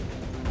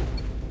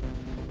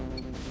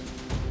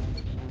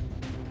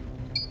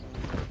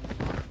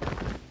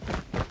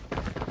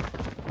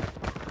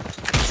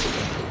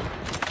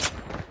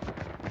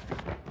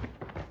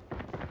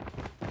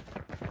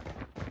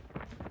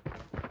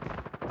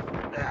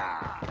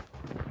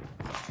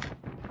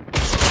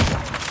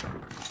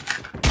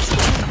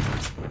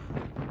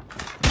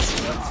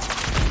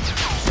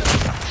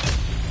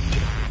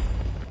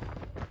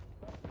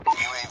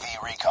 UAV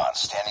recon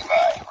standing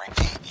by.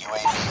 Repeat,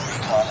 UAV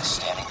recon is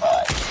standing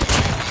by.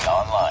 UAV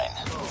online.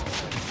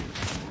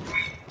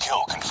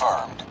 Kill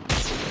confirmed.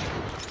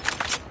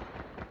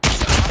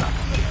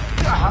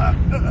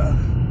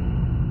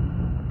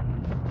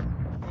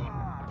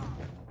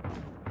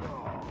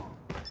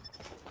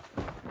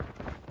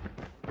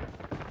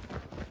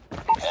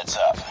 Heads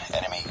up.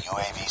 Enemy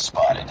UAV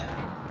spotted.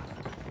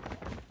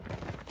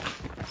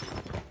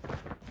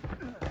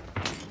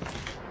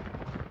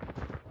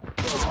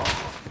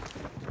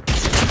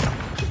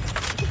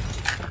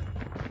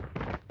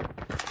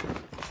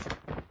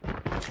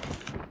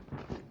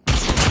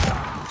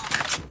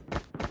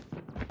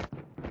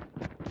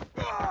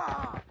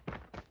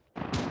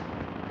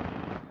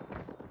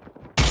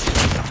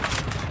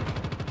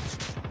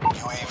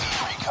 UAV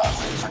recon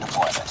ready for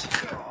deployment.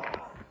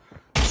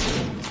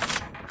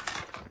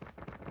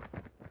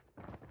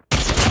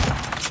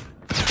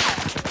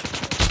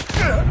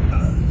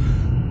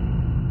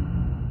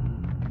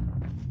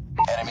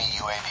 Enemy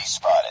UAV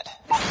spotted.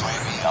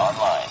 UAV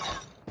online.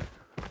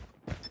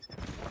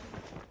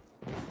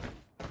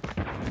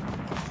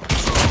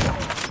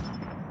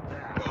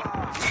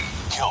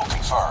 Kill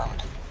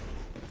confirmed.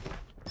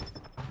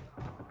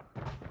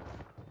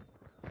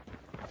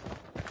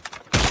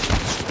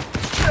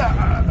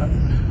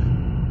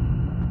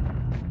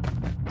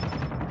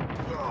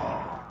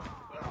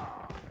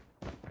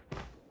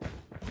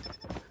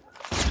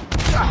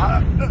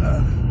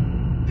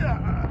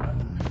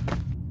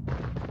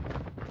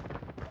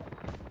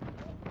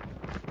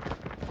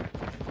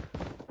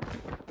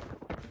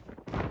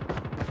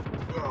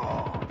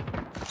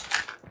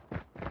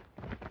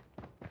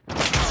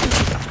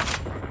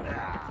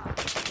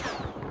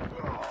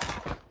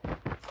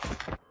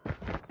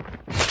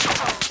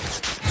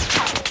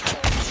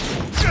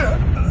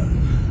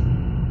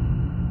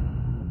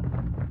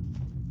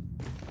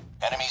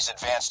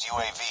 Advanced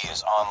UAV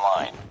is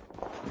online.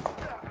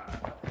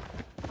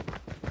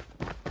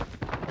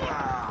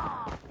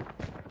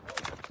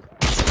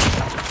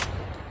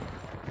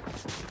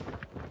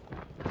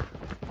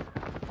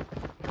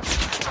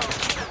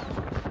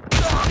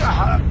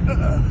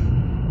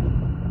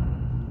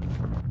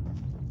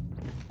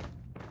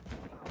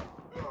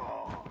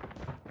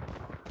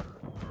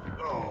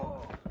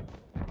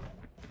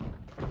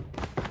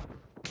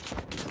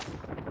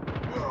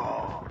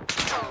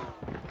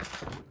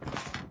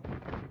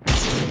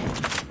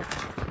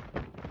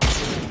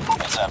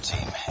 Heads up,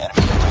 team.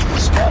 Enemy UAV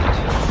spotted.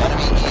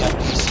 Enemy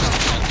EMP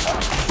systems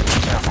incoming.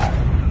 Careful.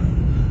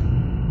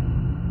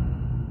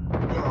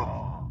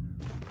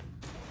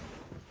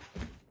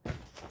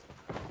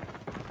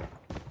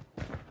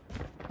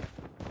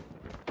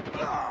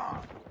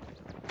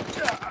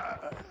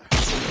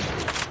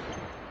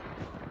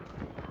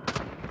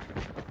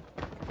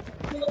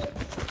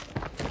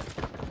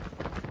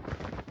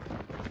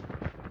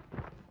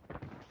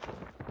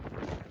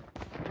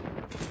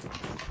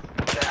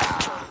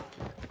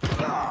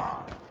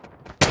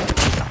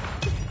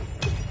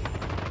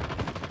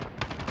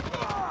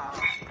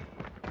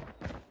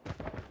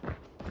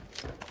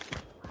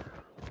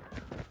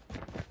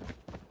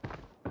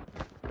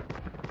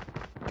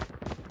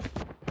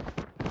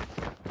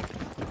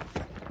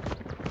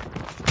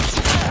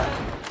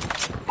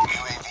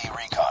 UAV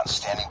recon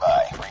standing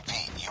by.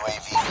 Repeat,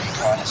 UAV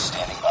recon is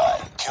standing by.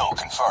 Kill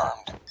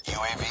confirmed.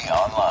 UAV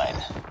online.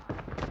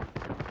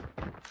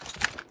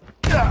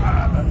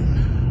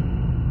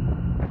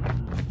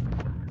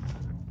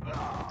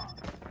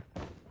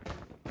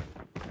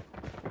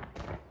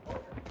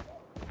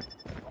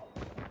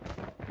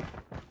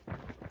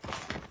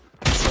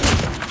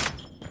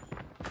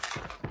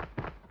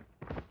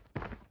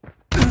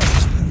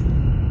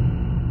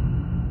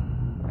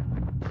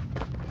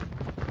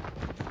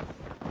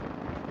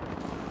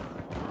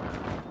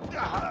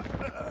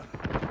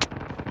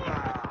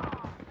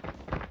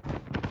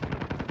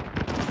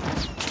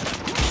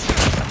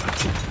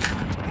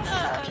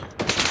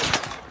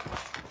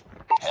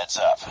 Heads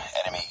up.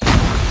 Enemy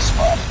UAV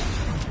spotted.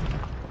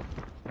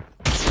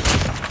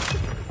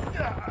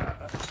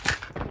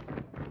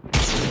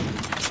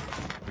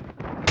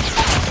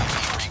 UAV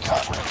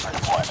recon ready for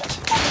deployment.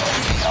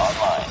 UAV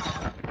online.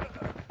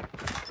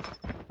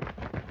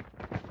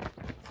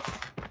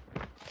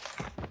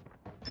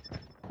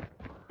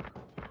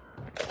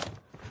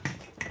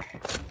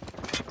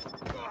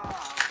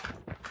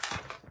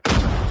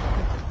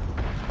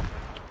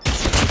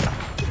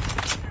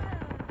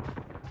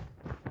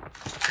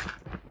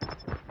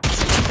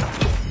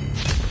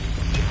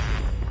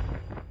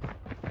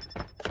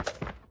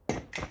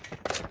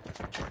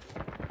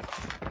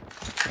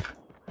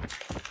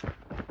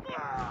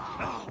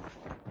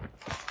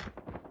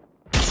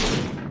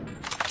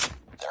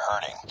 They're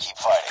hurting. Keep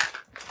fighting.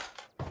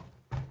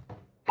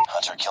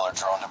 Hunter-killer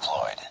drone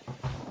deployed.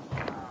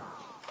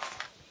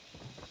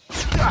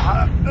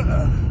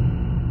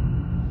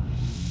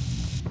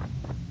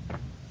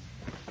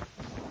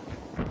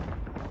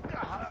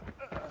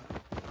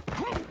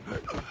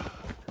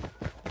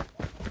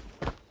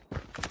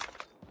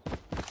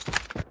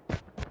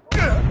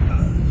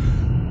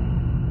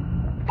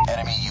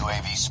 Enemy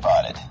UAV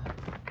spotted.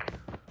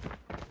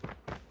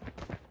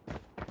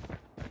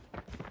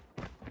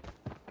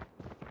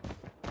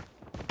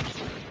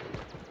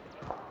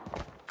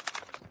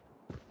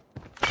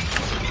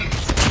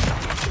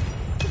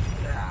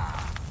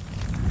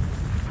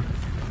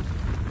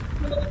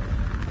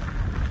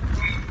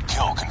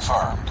 Kill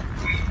confirmed.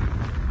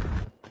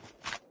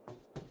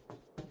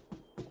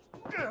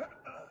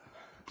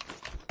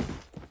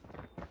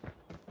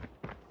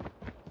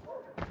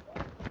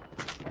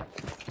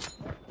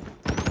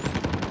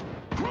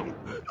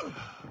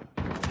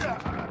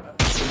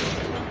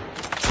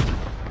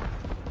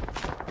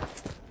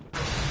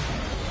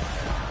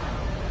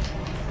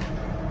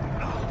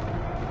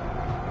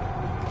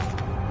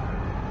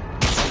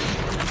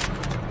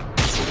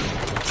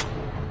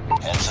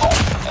 Heads up.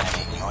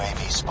 Enemy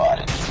UAV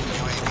spotted.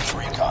 UAV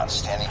recon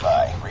standing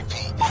by.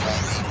 Repeat,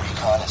 UAV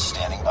recon is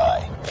standing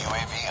by.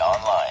 UAV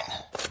online.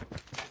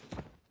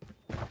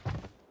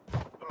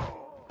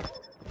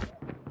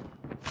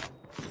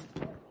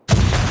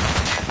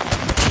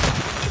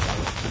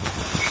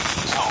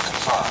 Kill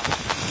confirmed.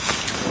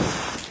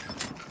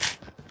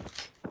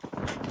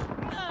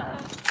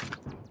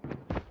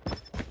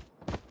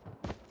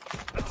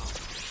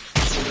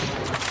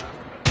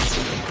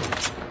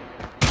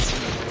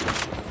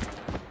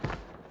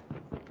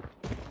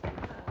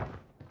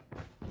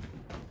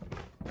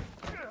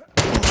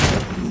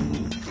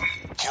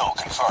 Kill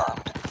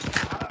confirmed.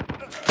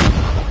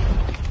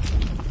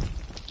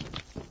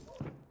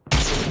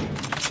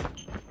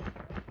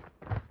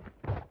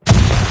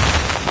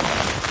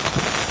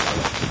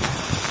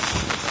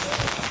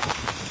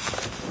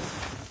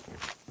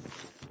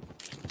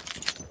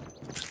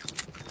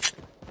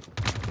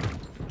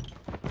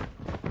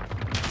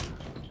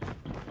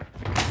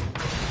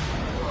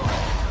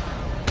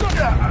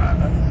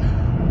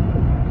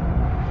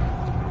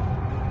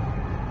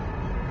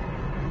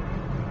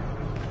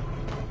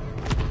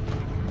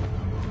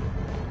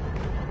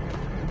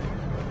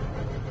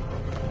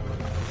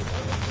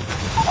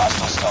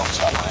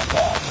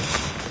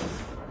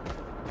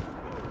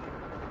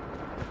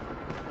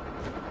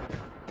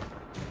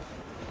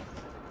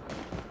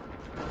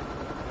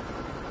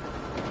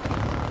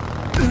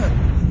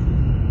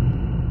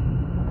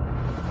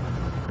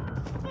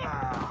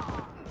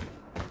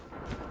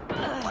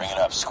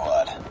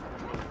 squad.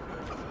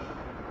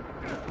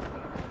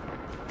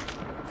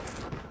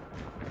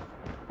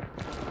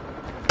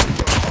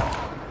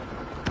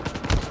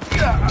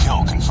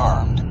 Kill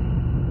confirmed.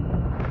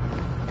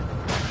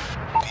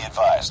 Be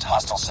advised,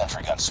 hostile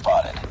sentry gun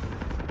spotted.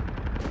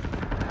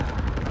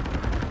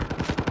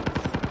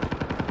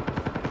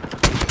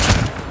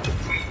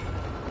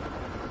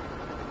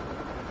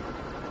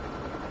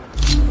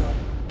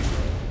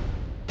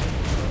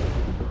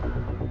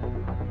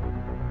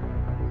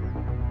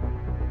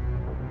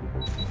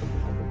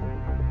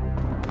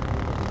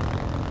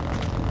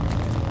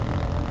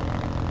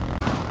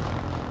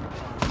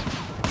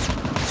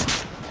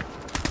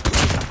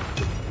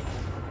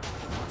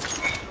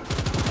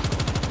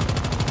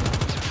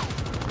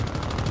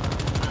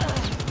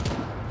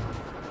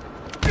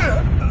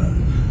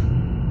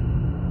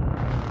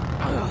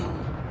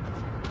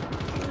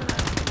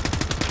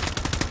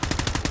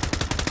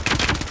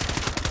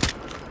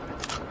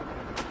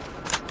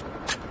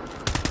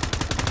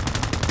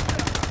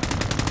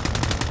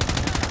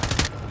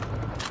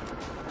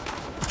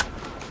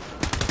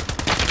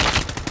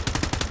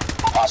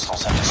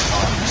 Hostiles have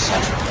destroyed the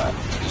sentry gun.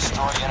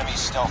 Destroy enemy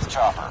stealth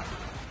chopper.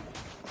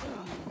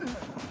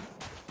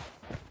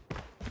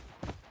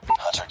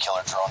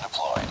 Hunter-killer drone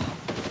deployed.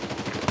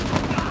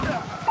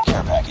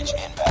 Care package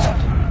inbound.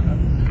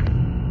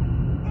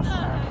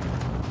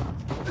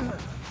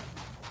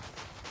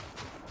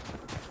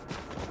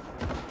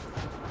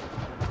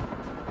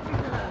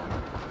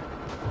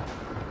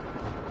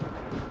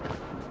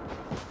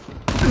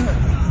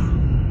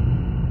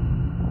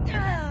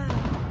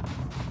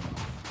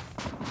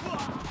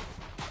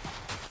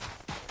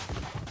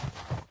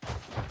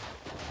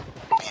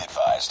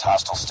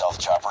 Hostile stealth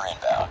chopper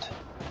inbound.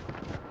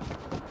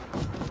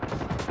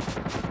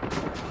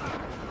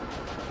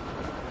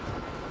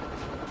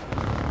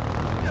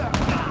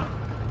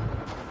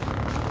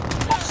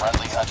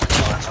 Friendly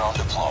hunter-killer drone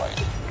deployed.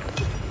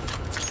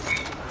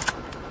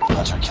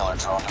 Hunter-killer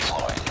drone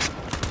deployed.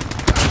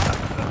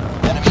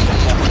 Enemy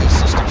EMP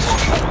systems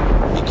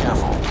incoming. Be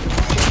careful.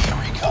 UAV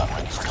recon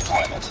ready for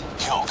deployment.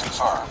 Kill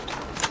confirmed.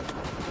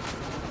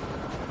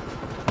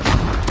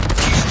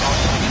 Destroy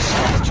enemy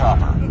stealth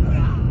chopper.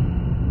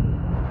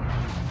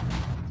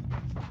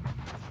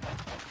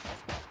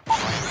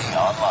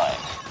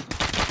 Online.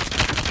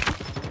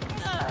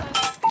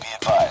 Be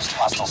advised,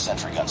 hostile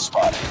sentry gun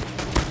spotted.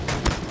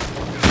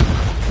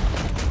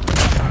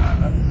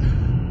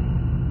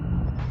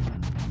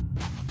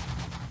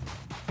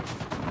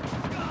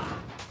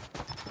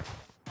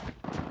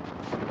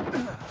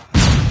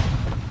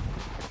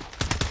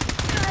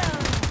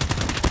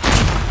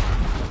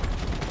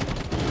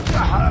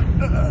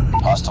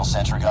 Hostile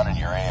sentry gun in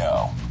your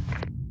AO.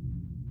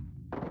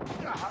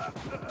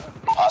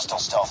 Hostile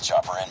stealth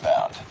chopper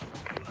inbound.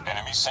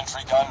 Enemy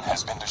sentry gun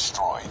has been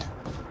destroyed.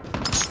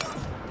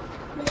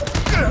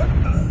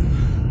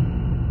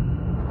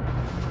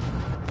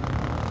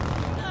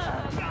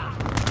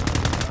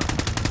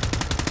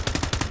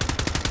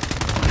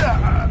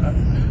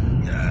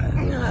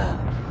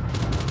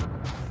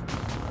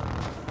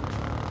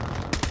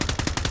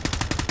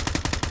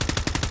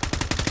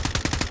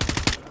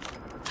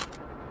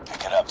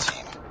 Pick it up,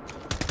 team.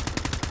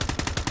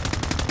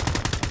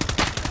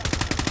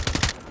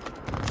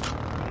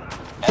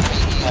 Enemy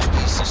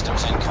EMP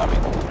systems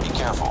incoming. Be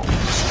careful.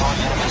 Destroy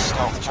enemy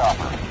stealth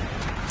chopper.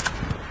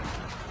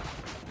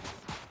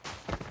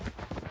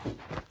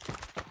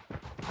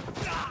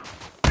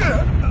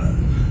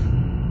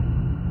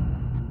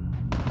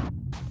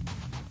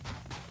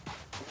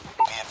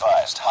 Be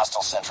advised,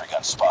 hostile sentry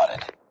gun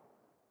spotted.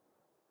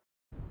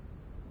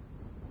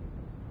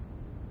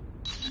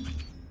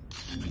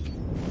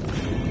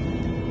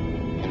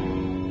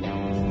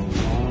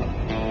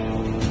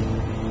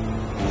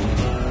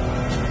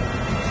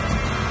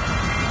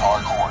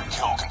 Hardcore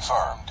kill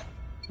confirmed.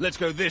 Let's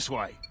go this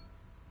way.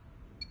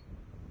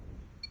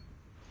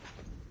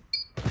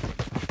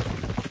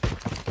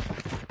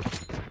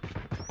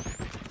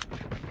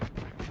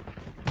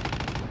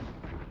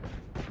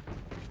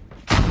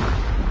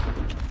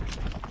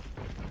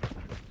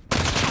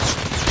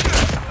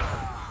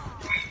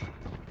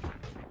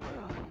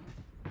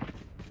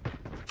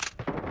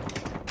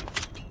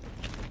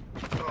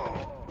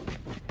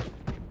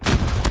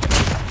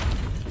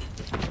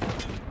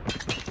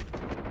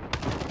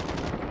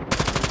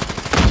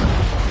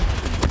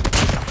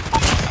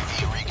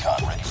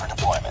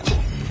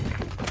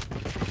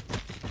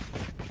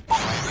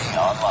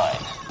 Online.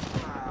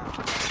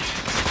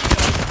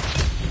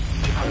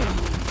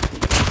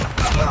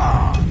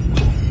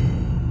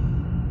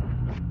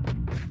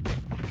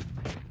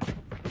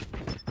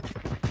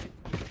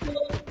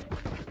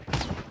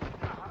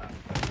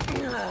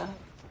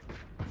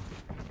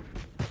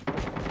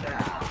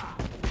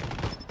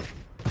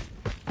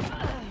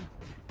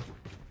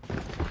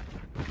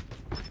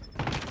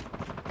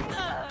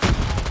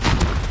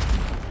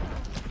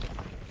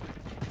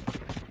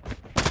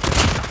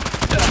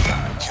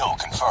 Kill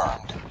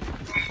confirmed.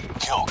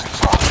 Kill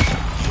confirmed.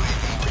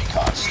 UAV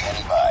recon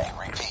standing by.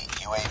 Repeat,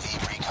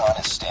 UAV recon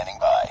is standing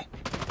by.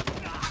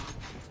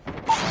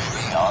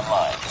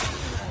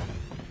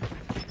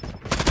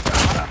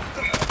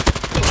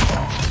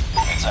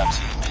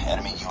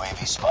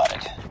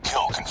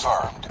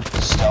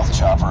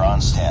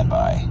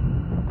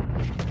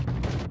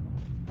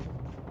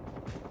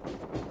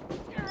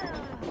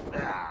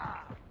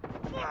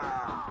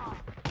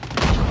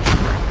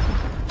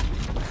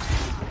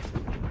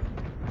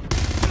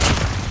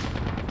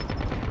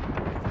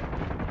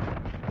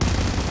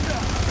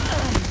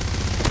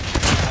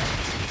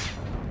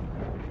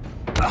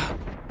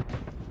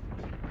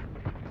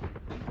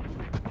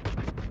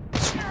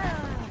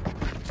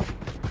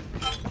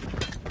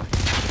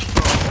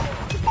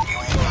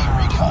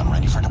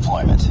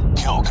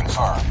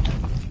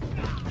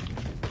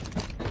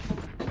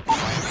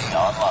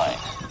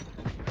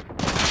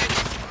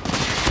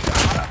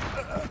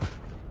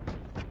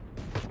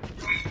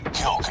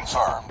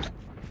 confirmed.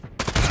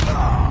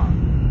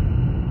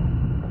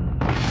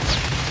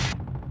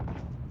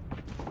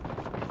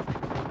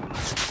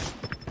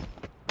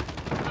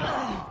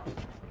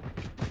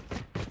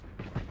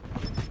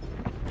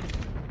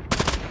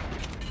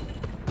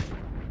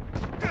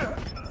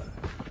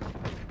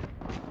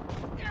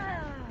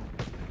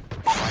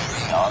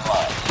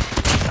 Online.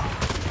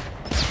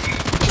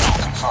 Kill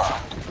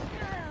confirmed.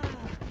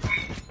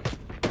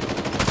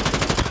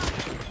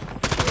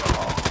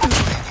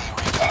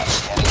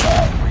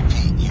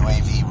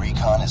 UAV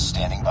recon is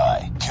standing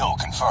by. Kill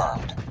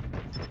confirmed.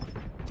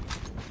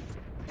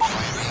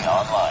 UAV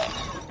online.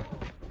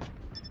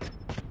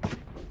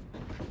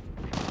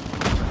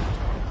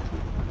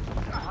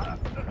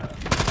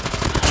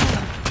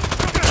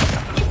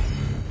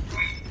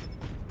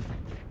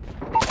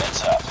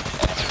 Heads up.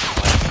 Enemy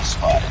UAV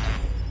spotted.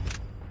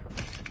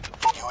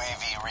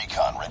 UAV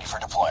recon ready for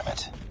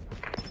deployment.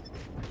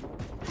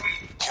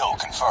 Kill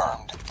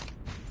confirmed.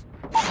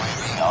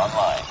 UAV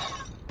online.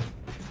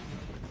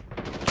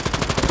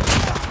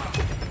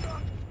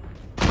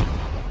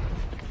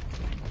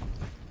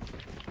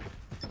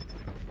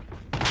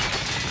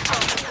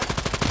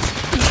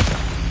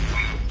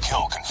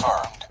 Kill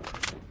confirmed.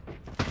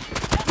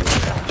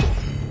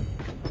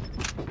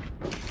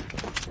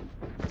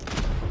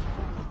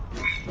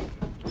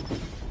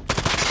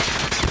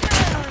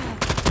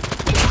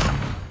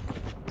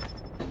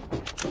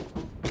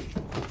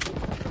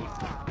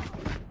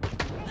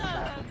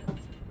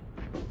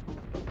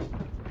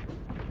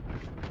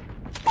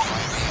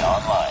 UAV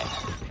online.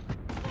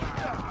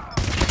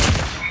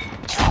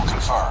 Kill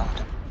confirmed.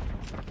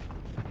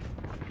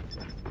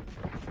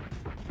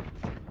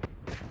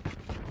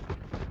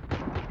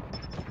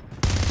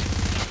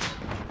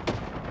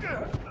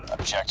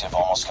 Objective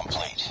almost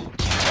complete.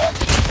 Keep up.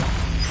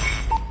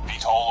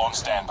 VTOL on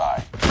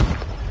standby.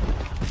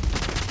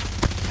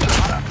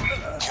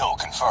 Kill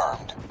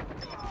confirmed.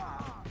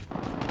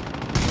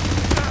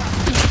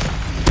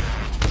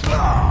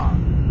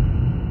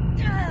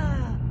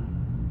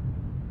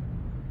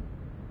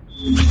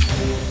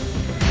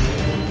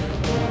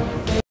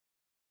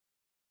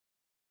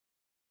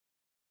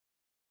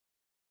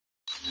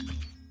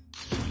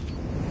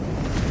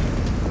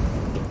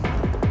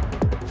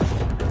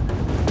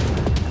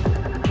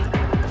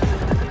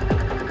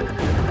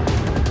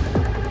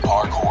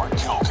 Hardcore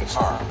kill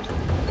confirmed.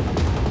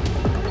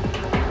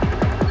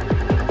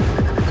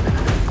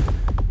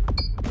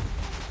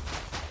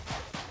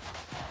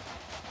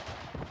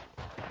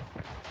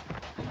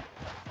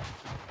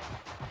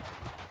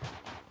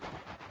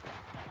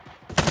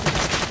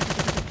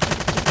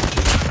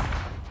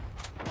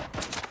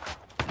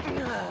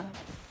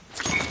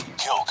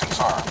 Kill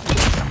confirmed.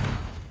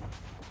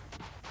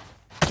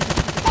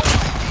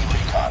 UAV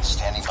recon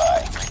standing by.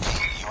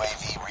 Repeat,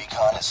 UAV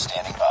recon is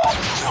standing by.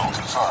 Kill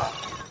confirmed.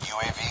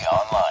 UAV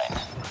online.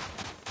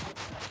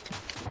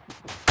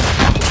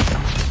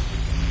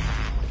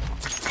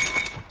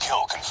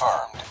 Kill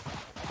confirmed.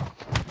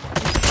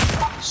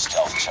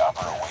 Stealth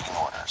chopper awaiting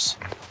orders.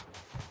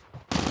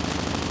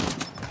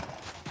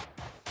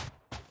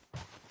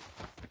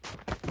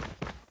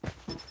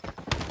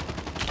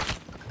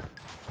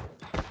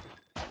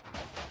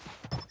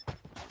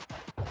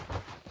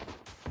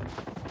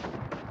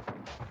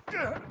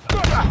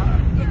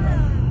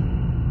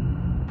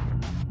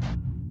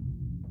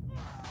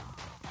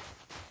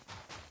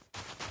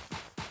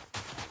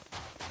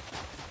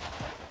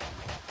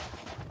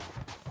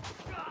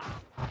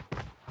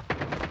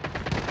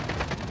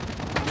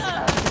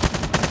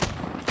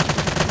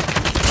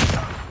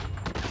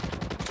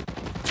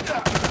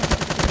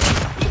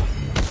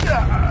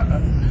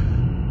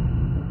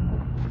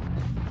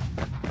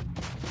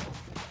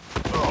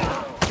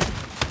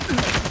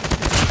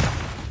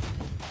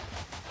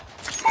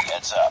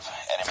 Heads up.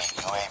 Enemy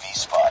UAV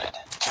spotted.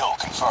 Kill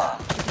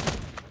confirmed.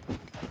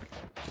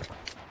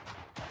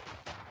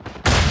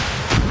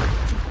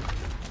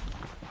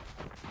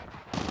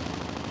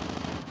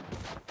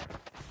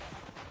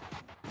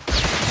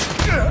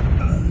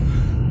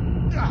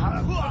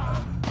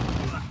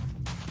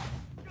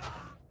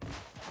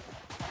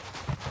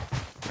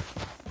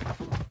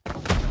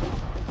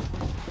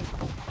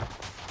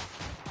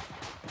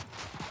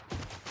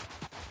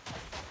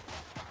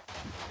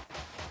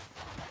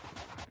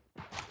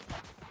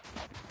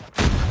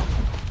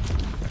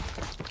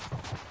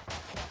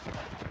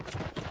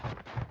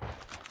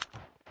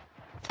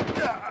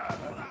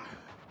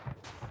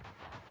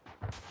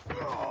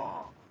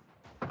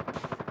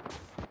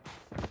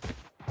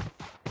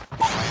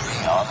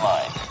 UAV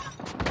online.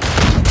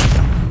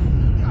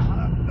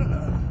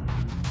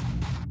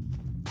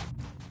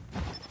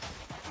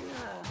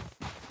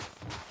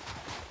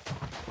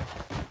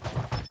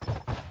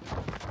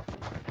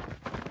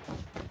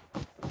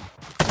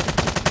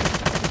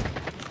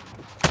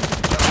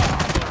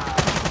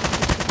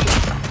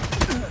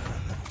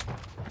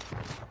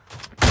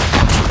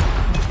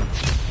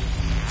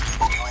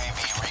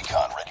 UAV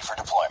recon ready for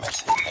deployment.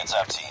 Heads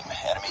up, team.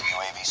 Enemy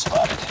UAV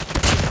spotted.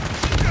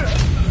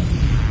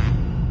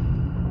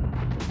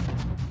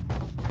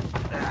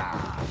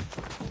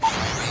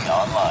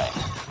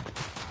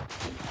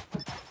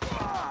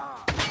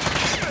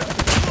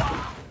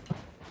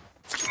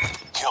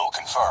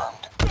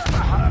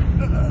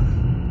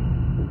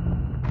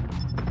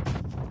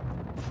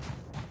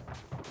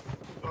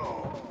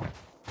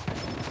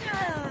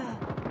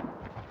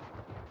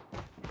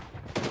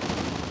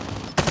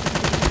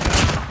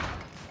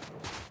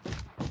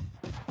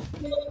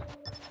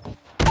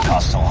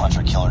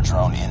 hunter-killer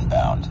drone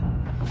inbound.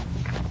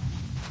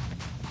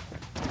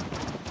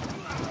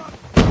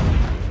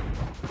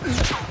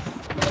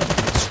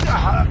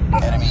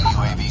 Enemy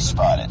UAV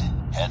spotted.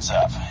 Heads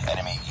up.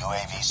 Enemy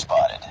UAV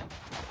spotted.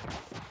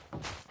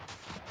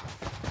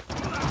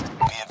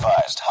 Be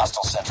advised,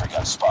 hostile sentry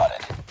gun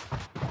spotted.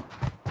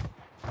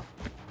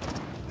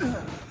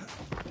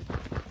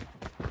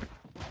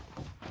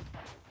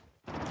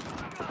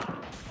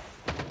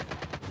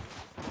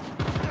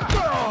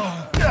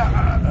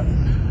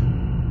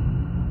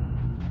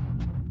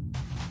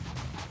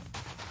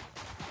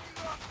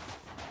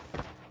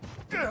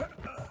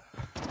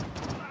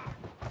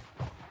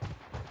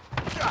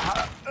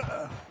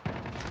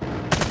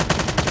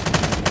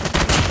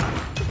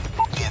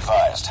 Be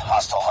advised,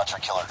 hostile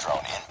hunter-killer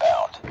drone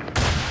inbound.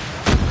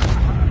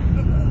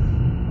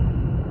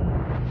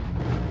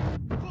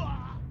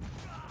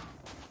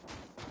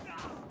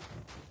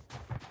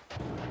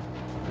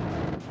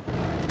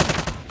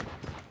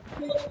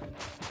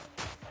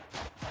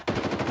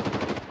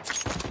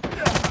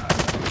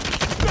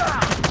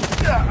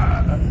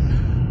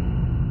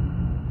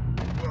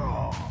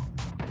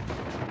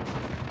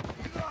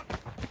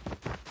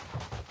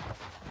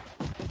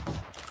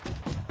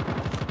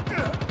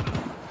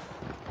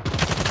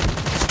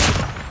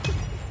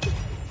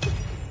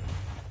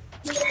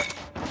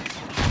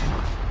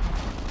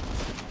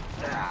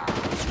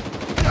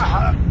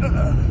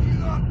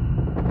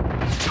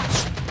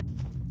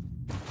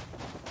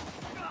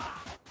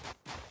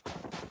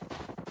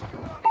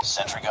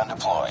 Sentry gun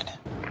deployed.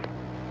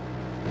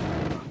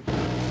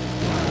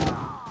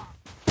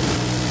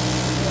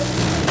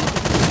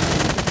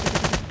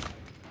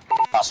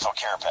 Hostile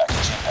care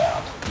package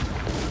inbound.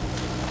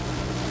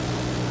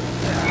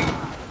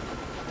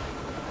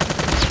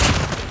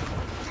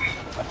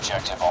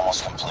 Objective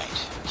almost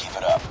complete. Keep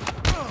it up.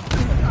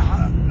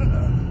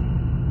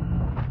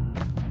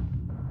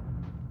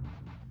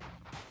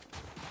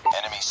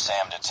 Enemy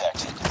SAM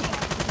detected.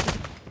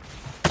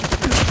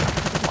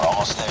 We're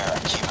almost there.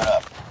 Keep it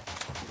up.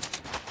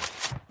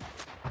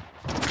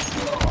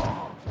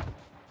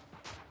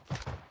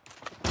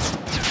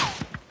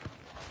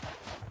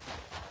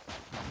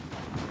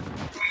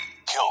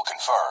 Kill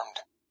confirmed.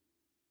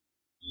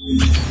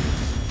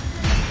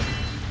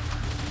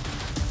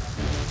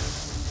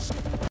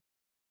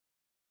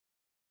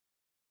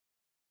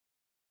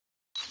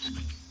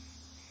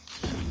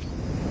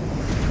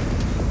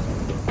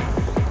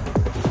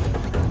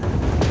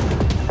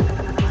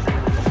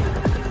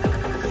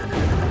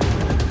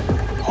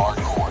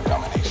 Hardcore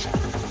domination.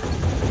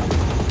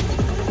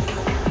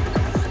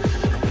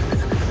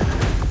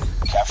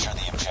 Capture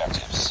the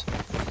objectives.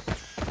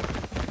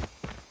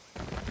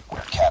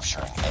 We're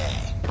capturing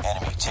A.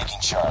 Enemy taking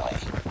Charlie.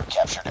 We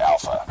captured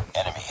Alpha.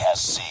 Enemy has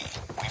C.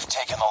 We've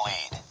taken the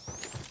lead.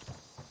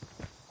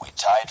 We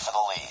tied for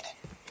the lead.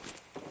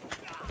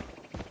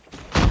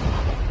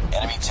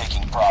 Enemy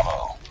taking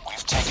Bravo.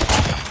 We've taken the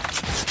lead.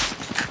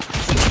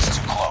 It's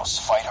too close.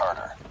 Fight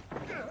harder.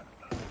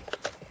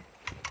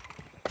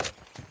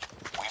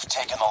 We've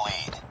taken the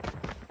lead.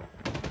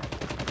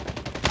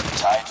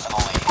 Tied for the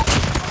lead.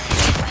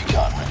 UAV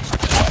recon ready for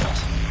deployment.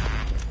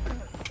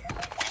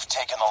 We've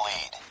taken the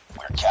lead.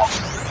 We're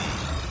capturing B.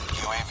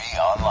 UAV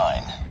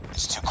online.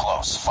 It's too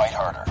close. Fight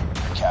harder.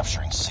 We're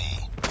capturing C.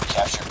 We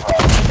captured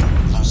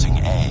Bravo. Losing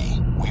A.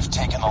 We've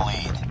taken the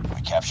lead.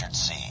 We captured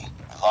C.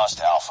 We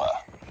lost Alpha.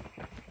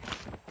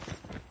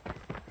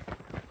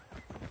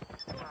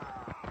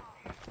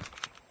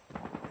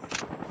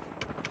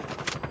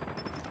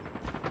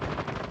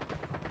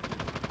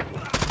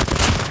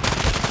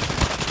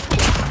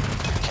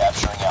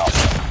 Capturing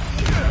Alpha.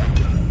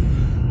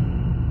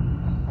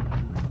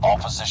 All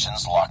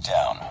positions locked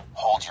down.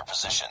 Hold your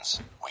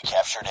positions. We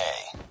captured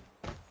A.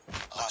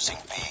 Losing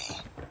B.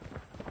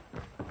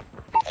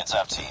 Heads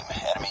up, team.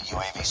 Enemy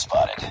UAV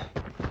spotted.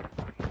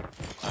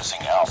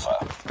 Losing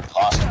Alpha.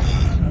 Lost B.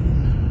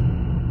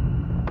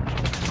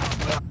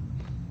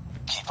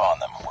 Keep on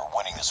them. We're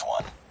winning this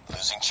one.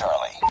 Losing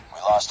Charlie.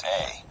 We lost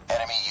A.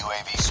 Enemy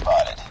UAV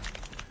spotted.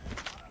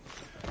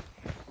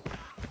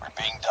 We're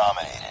being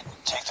dominated.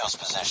 Take those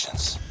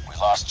positions. We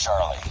lost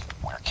Charlie.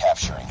 We're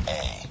capturing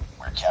A.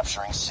 We're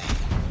capturing C.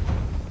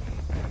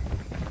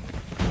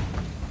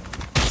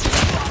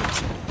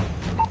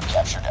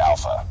 Captured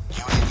Alpha.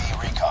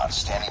 UAV recon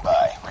standing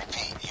by.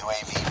 Repeat,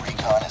 UAV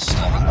recon is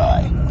standing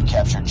by. We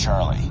captured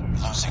Charlie.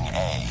 Losing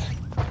A.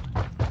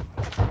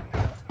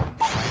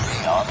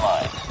 UAV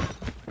online.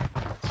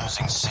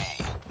 Losing C.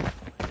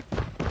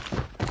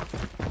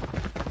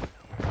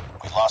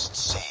 We lost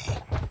C.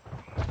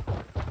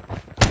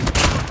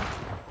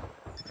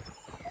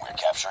 We're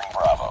capturing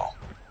Bravo.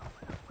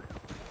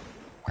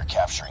 We're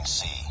capturing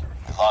C.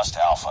 We lost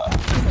Alpha.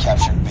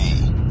 Captured B.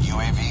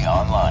 UAV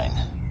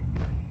online.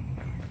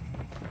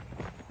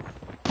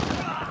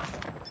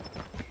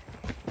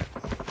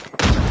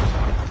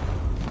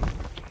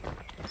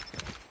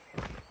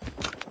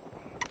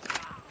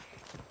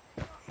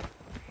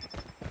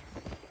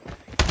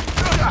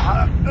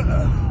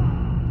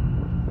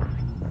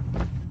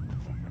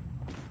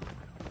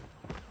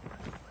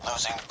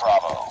 Losing Bravo.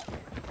 Bravo.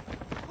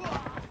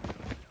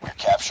 We're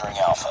capturing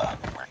Alpha.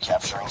 We're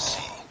capturing C.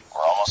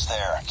 We're almost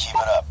there. Keep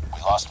it up.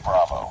 We lost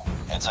Bravo.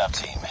 Heads up,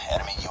 team.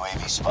 Enemy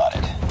UAV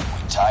spotted.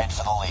 We tied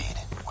for the lead.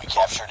 We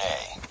captured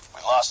A.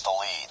 We lost the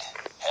lead.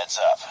 Heads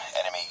up.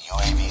 Enemy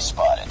UAV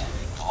spotted.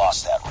 We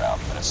lost that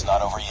round, but it's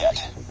not over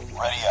yet.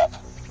 Ready up.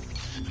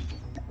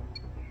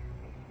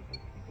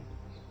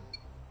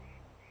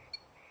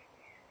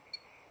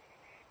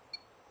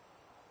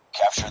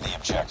 Capture the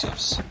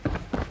objectives.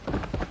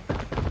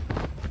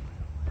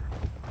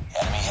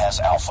 Enemy has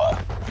Alpha.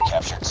 We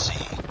captured C.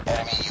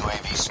 Enemy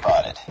UAV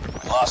spotted.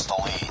 We lost the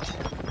lead.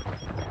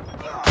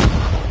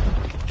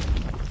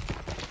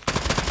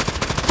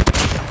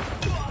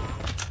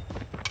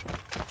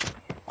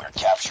 We're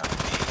capturing B.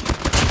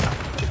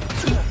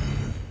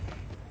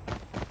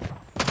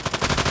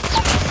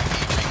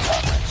 UAV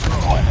recon ready for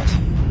deployment.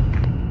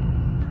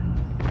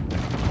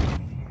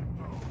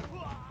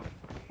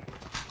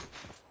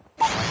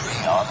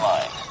 UAV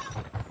online.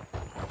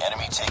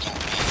 Enemy taking B.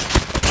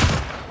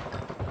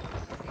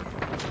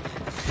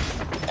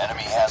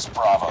 Enemy has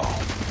Bravo.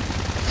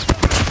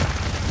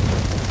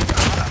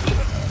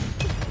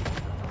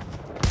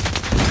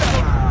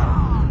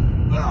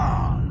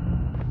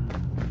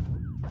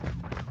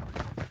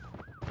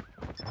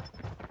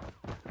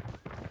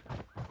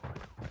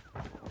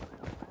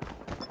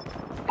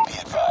 Be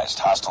advised,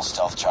 hostile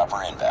stealth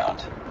chopper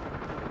inbound.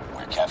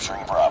 We're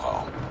capturing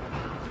Bravo.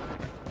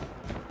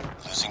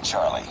 Losing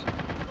Charlie.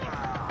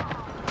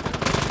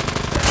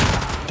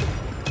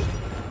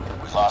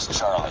 We lost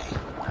Charlie.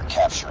 We're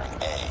capturing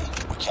A.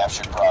 We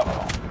captured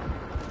Bravo.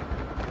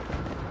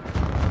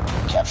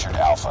 We captured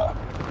Alpha.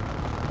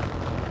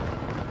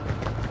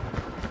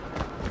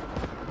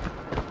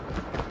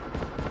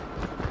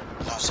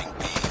 Losing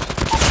B.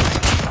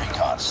 UAV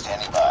recon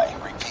standing by.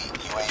 Repeat,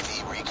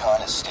 UAV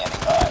recon is standing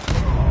by.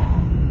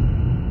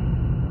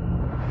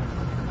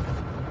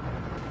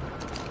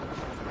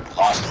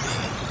 Lost B.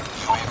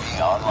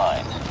 UAV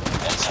online.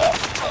 Heads up.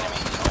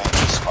 Enemy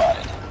UAV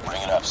spotted.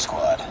 Bring it up,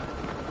 squad.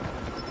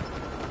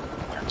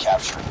 We're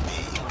capturing B.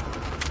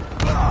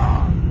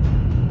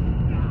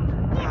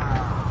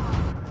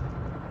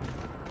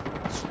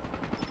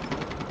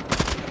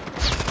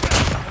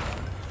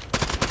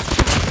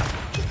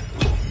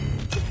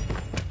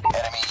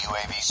 Enemy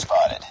UAV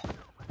spotted.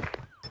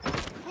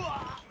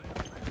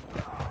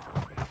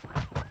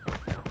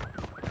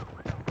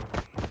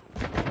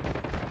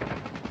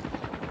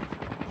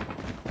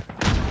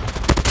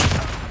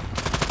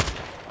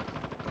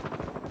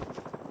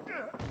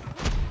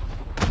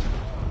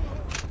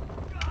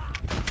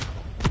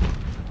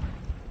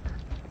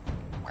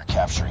 We're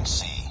capturing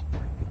C.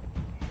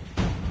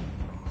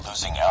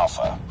 Losing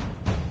Alpha.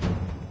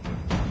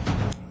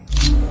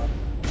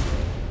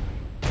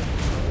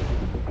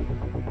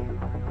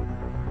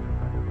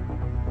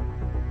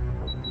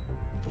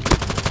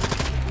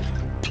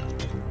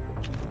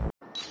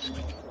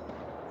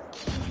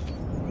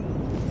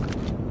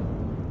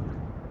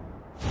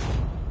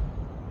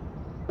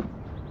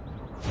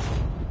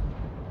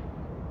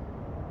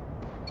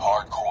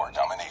 Hardcore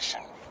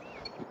domination.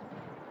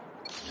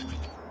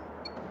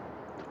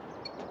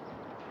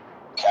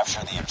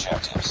 Capture the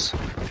objectives.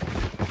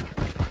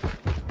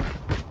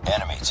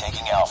 Enemy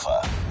taking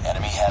Alpha.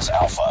 Enemy has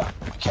Alpha.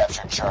 We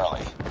captured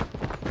Charlie.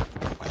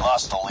 We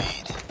lost the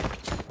lead.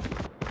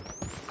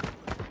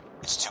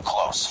 It's too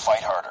close.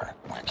 Fight harder.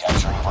 We're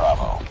capturing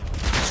Bravo.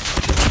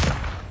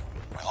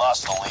 We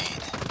lost the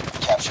lead. We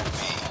captured B.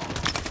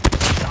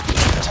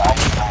 Tied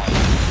for the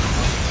lead.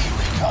 UAV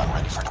recon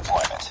ready for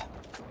deployment.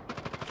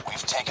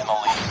 We've taken the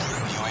lead.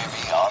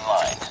 UAV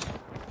online.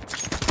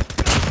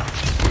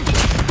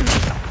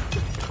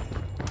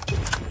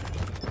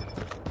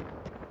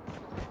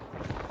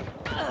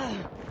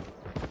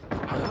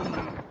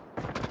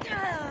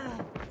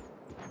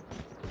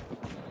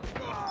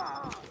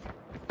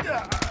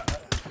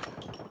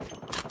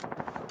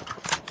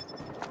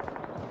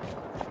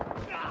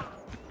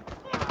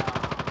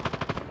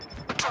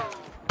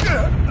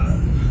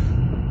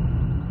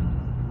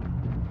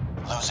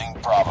 Losing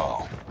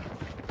Bravo.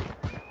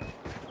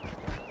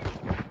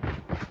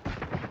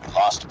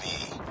 Lost B.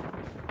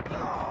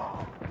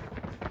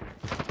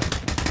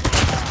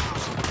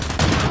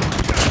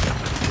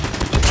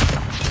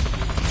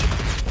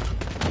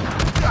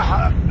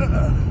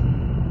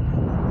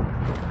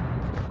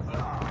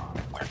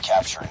 We're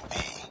capturing B.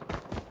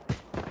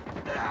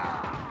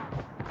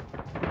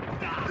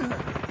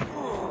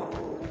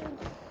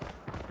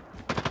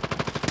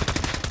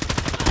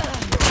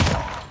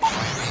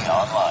 UAV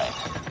online.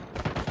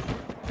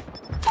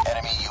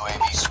 Enemy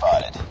UAV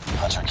spotted.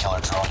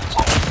 Hunter-killer drone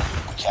deployed.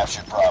 We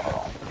captured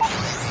Bravo.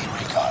 UAV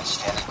recon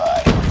standing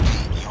by.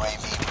 Repeat,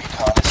 UAV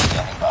recon is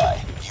standing by.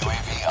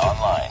 UAV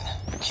online.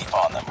 Keep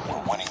on them.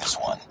 We're winning this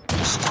one.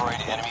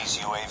 Destroyed enemy's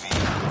UAV.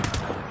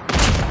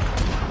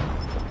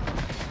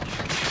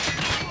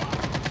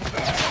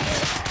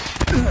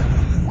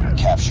 We're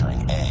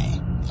capturing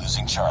A.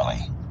 Losing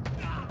Charlie.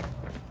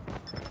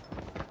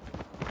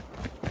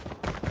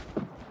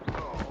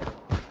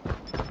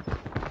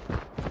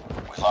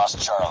 We lost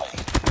Charlie.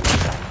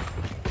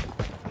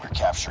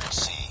 captured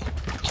C.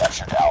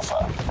 Captured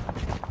Alpha.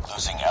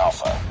 Losing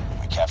Alpha.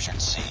 We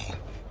captured C.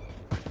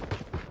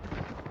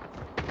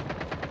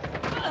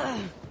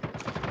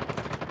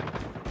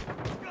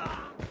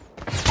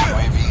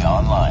 UAV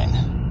online.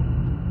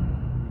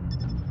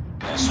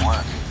 Nice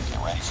work.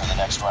 Get ready for the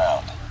next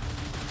round.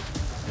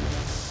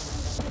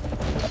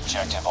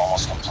 Objective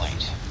almost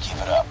complete. Keep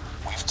it up.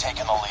 We've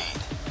taken the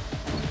lead.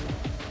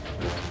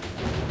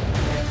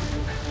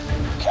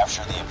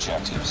 Capture the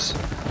objectives.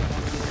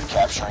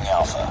 Capturing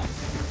Alpha.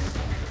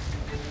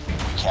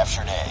 We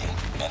captured A.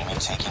 Enemy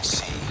taking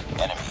C.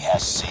 Enemy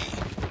has C.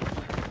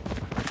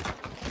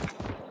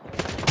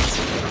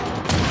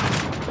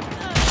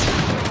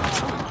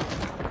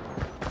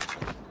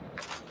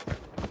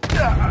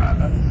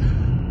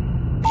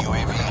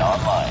 UAV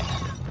online.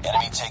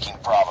 Enemy taking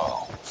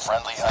Bravo.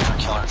 Friendly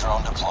hunter-killer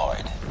drone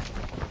deployed.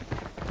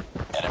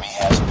 Enemy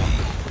has B.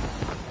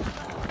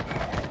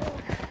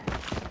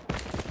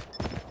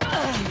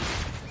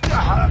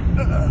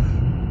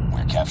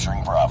 We're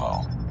capturing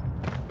Bravo.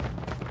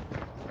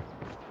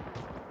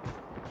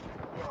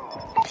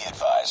 Be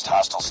advised,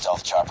 hostile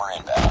stealth chopper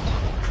inbound.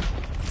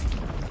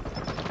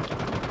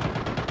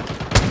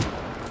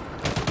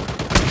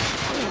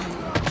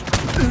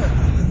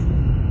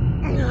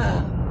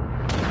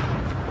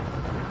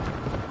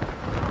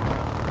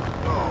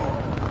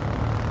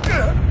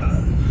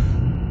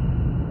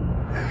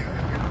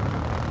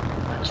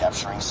 We're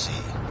capturing C.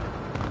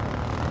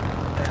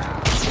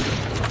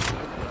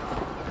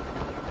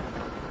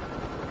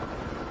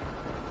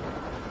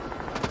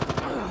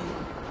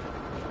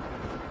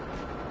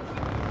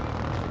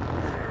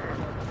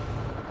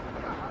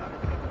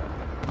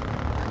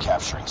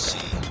 Capturing C.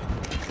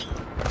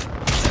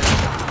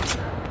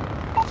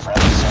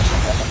 Friendly sentry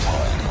gun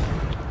deployed.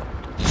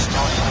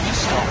 Destroy enemy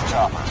stealth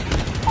chopper.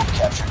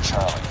 Captured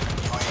Charlie.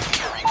 UAV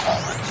recon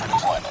ready for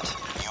deployment.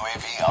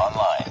 UAV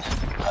online.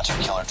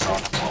 Hunter-killer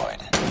drone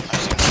deployed.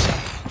 Losing C.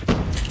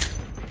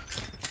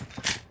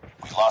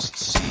 We lost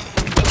C.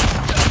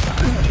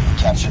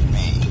 Captured B.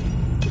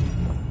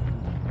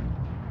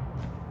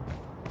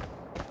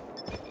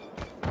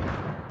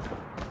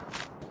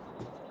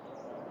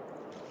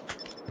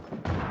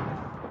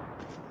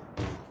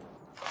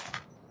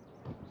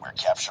 We're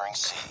capturing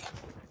C.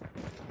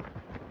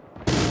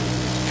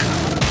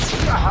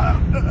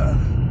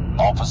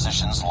 All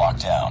positions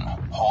locked down.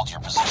 Hold your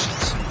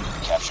positions.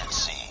 Captured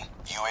C.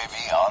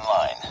 UAV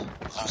online.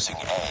 Losing A.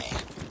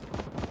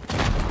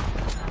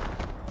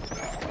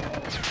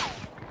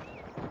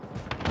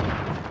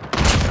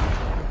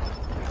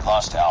 We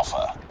lost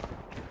Alpha.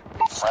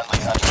 Friendly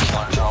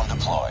hunter-killer drone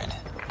deployed.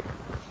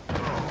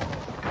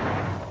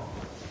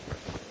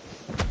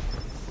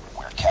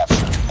 We're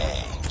capturing A.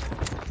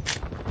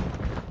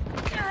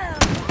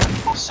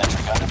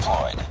 Sentry gun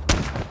deployed.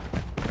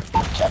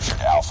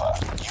 Captured Alpha.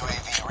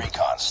 UAV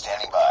recon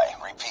standing by.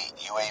 Repeat,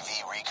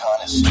 UAV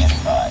recon is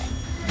standing by.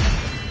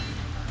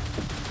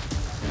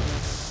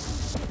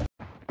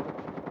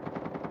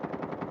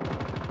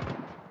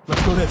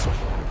 Let's go this way.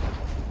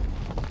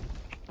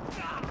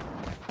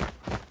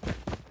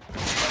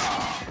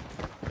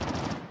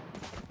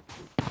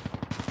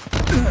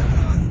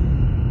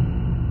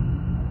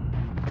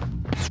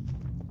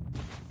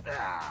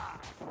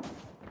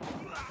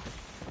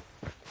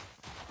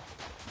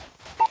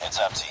 Heads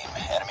up, team.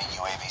 Enemy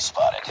UAV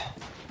spotted.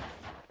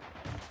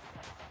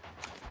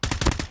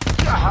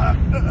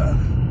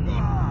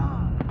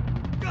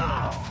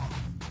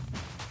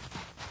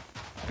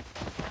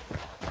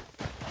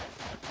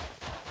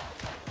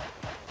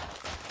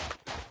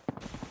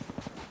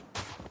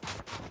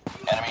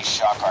 Enemy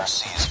Shock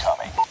RC is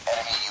coming.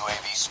 Enemy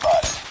UAV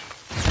spotted.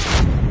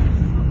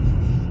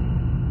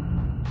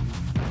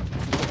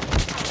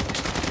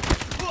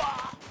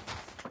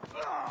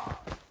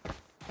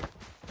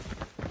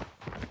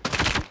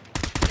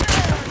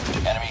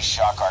 Enemy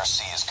Shock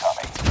RC is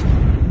coming.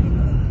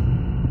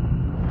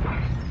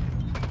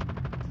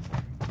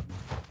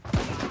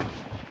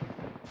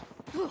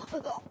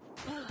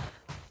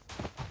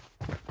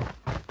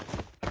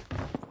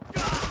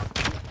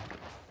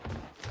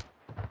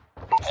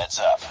 Heads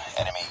up.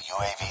 Enemy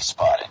UAV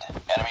spotted.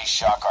 Enemy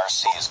Shock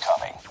RC is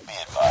coming. Be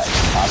advised.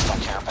 Hostile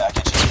care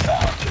package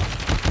inbound.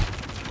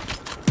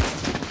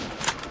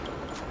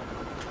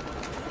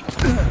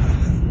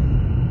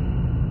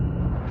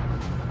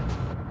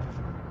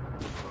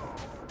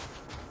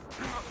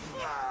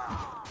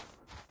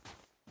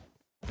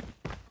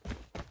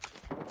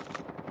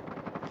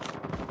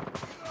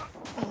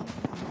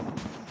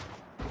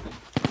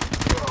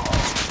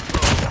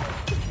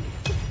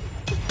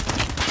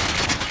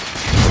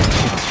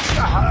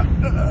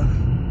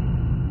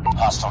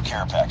 Hostile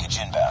care package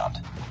inbound.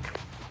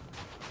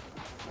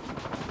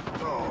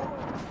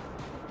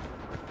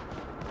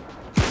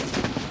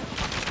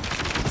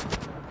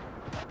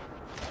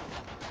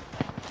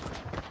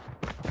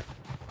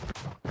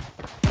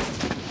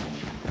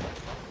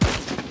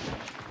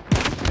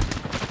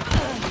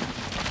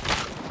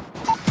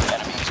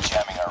 Enemy is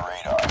jamming our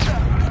radar.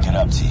 Pick it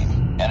up, team.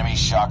 Enemy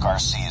Shock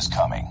RC is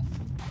coming.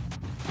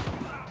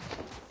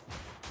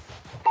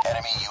 Enemy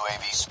Enemy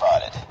UAV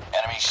spotted.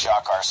 Enemy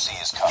Shock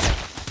RC is coming.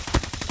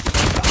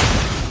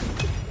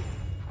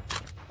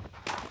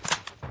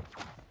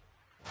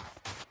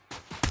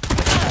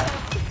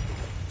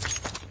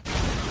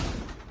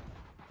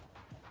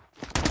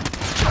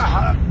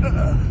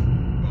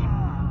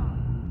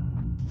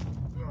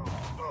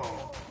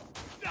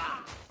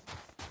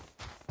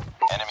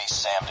 Enemy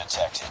SAM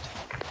detected.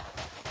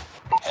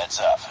 Heads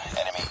up.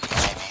 Enemy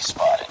UAV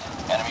spotted.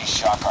 Enemy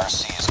Shock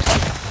RC is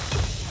coming.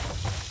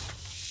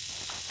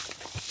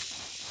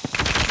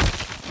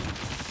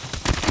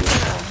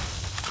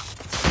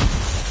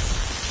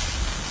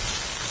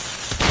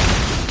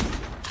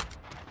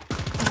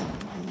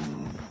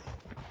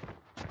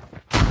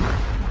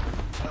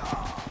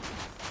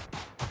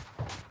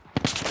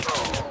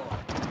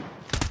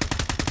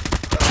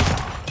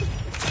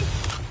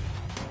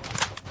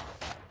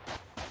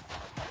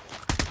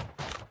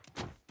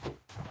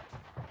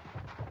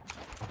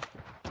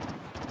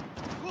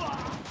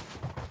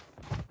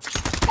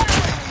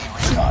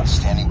 Recon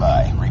standing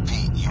by.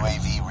 Repeat,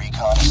 UAV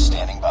recon is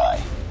standing by.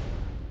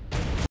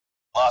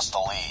 Lost the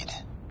lead.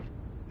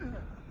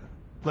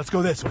 Let's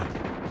go this way.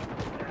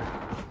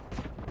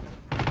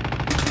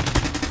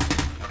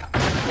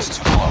 It's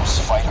too close.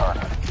 Fight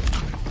harder.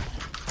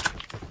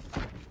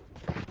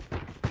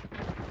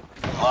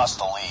 We lost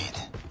the lead.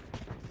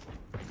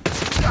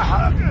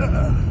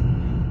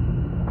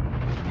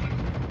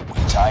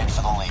 We tied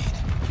for the lead.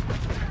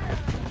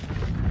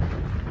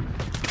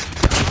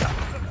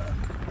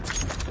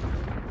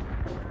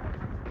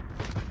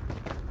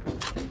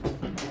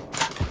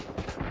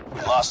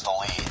 Lost the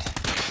lead.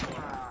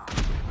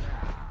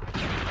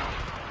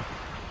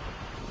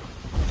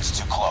 It's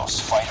too close.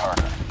 Fight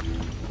harder.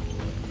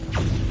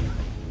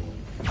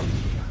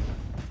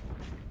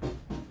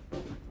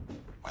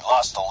 We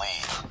lost the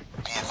lead.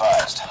 Be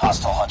advised,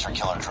 hostile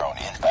hunter-killer drone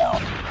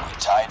inbound. We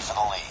tied for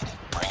the lead.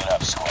 Bring it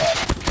up, squad.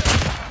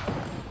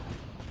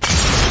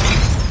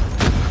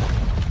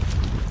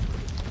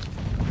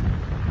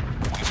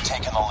 We've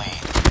taken the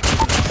lead.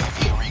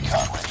 UAV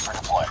recon ready for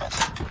deployment.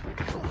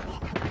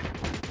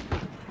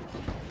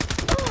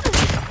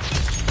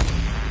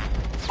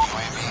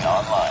 UAV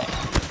online.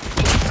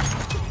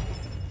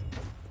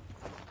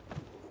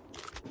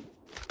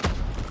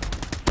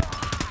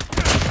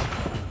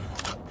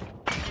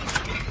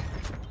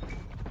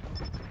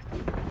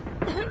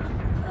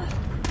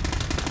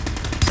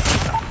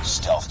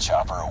 Stealth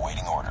chopper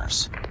awaiting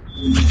orders.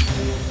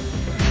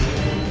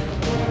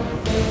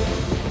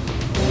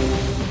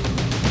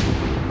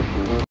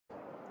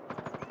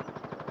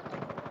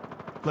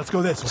 Let's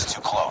go this way. It's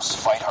too close.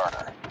 Fight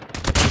harder.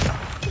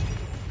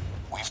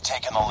 We've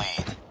taken the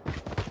lead.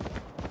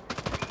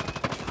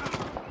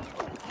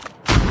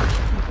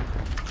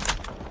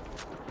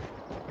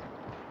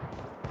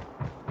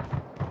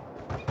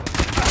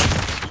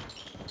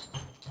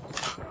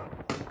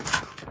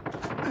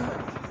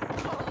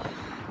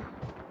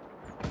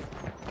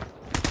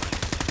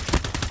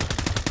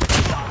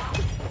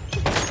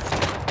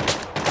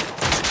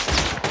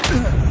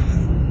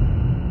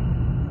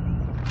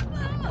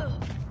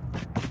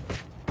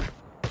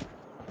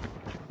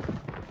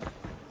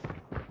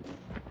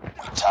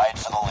 Tied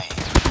for the lead.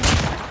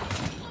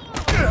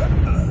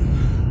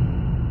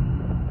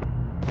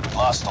 We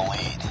lost the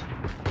lead.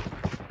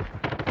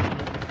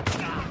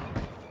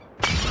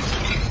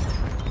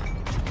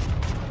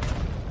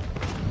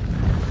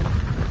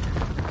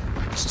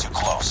 It's too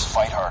close.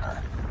 Fight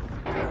harder.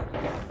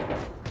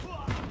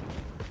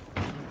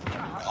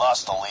 We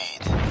lost the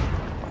lead.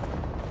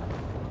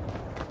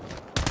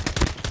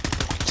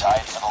 We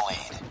tied for the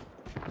lead.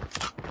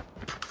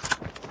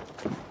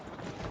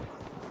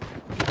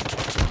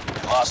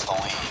 Lost the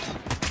lead.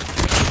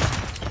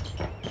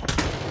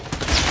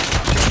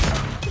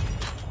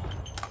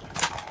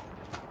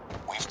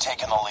 We've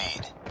taken the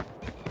lead.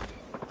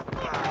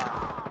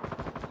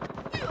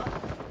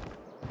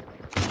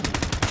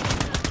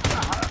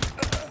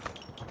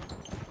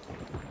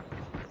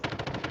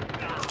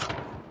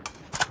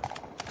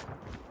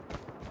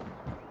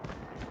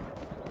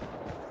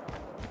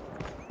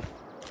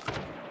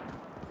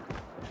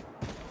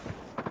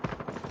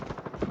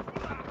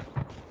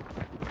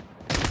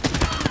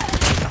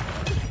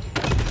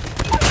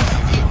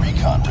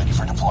 Ready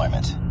for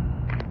deployment.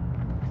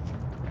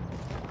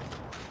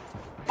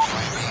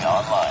 UAV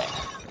online.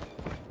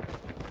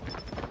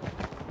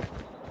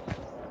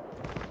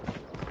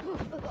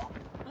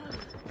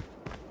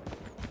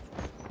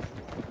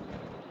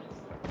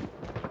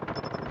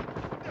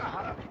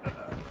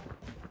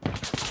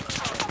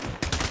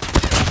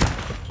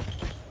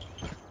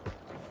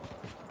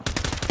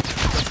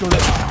 Let's go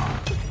this way.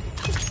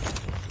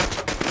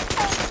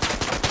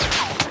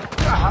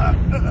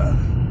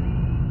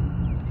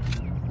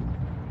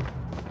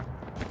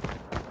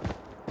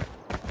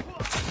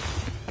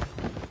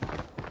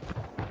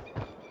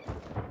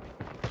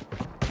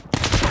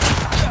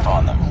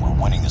 On them.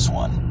 We're winning this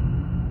one.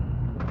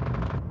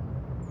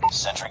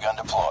 Sentry gun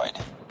deployed.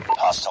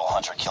 Hostile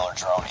hunter-killer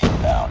drone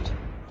inbound.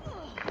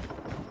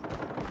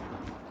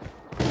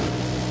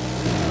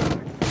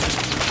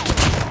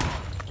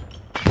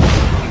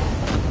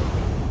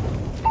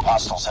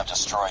 Hostiles have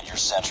destroyed your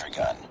sentry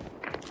gun.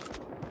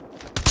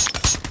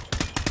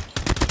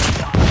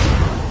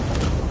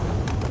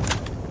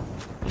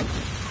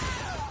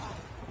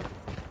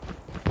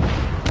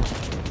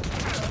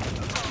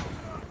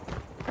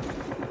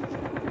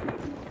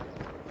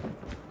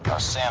 Our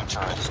SAM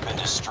turret has been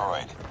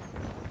destroyed.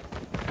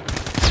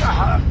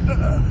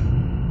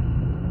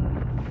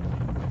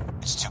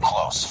 It's too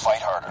close.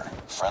 Fight harder.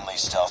 Friendly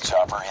stealth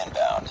chopper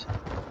inbound.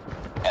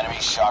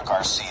 Enemy Shock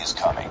RC is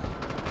coming.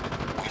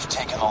 We've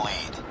taken the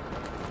lead.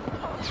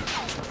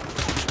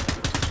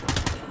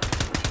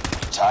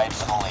 We tied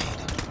for the lead.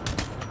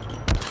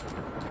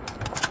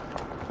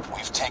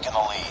 We've taken the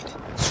lead.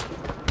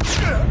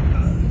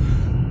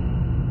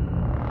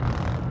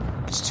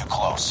 It's too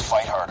close.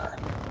 Fight harder.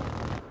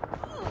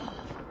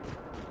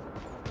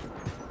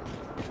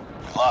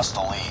 We lost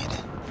the lead.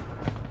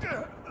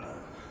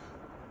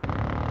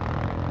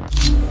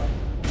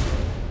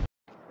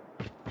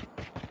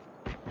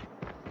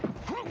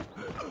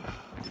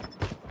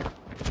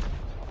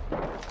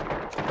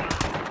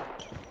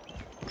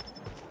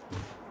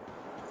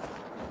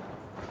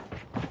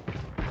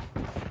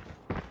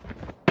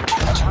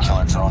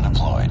 Killer drone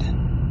deployed.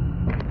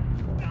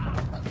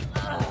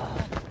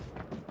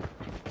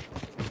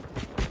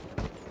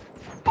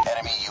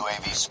 Enemy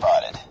UAV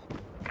spotted.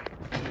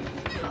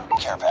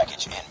 Care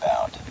package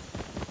inbound.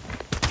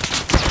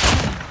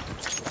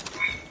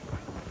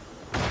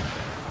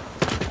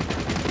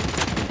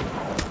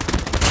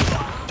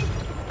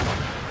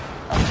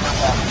 Our care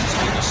package has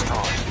been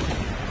destroyed.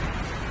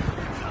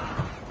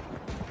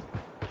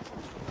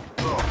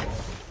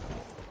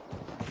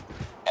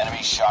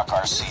 Enemy Shock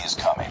RC is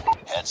coming.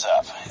 Heads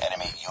up.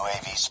 Enemy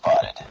UAV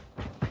spotted.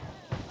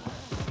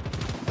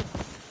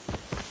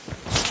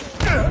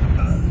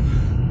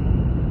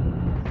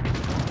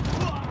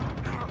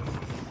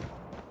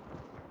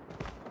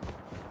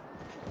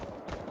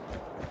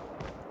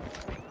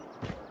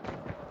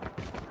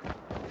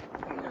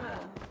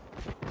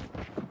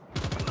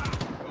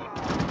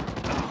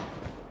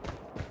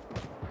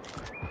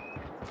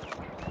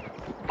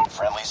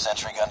 Friendly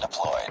sentry gun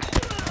deployed.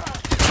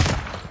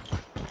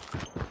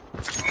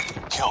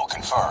 Kill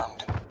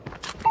confirmed.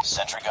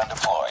 Sentry gun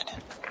deployed.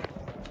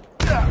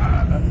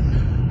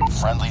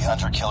 Friendly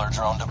hunter-killer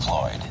drone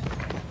deployed.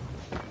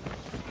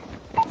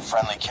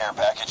 Friendly care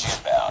package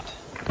inbound.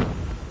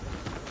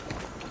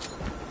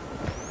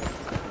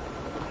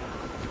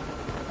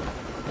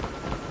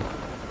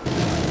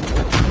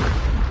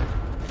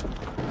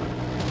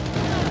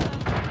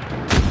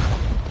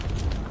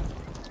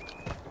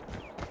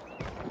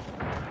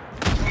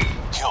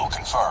 Kill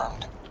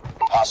confirmed.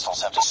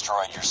 Hostiles have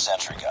destroyed your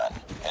sentry gun.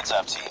 Heads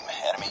up, team.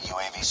 Enemy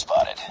UAV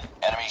spotted.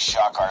 Enemy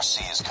Shock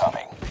RC is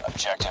coming.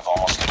 Objective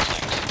almost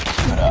complete.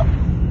 Keep it up.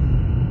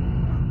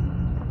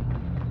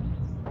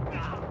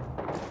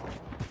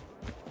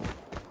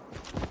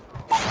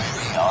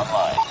 UAV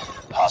online.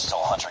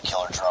 Hostile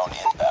hunter-killer drone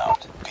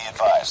inbound. Be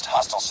advised,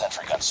 hostile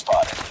sentry gun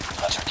spotted.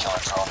 Hunter-killer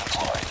drone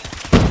deployed.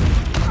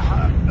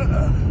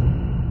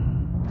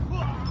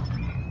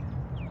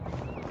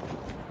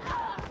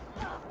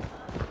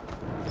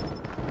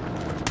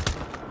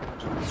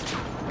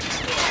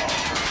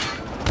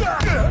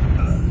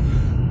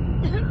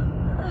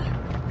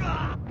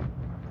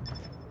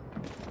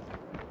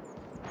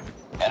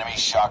 Enemy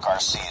Shock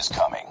RC is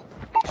coming.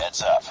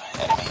 Heads up.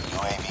 Enemy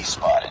UAV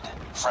spotted.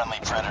 Friendly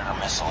Predator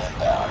missile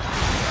inbound.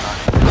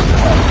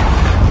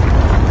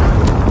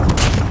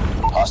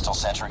 Hostile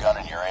sentry gun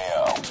in your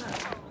AO.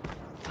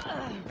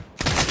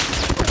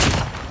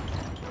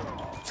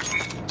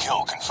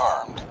 Kill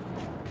confirmed.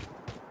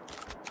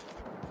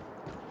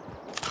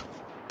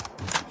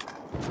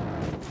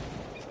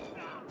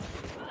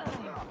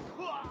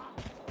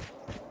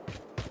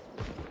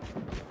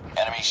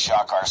 Enemy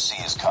Shock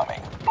RC is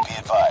coming. Be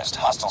advised,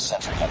 hostile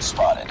sentry gun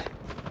spotted.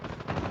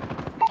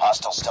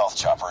 Hostile stealth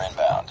chopper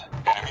inbound.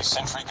 Enemy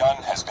sentry gun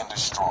has been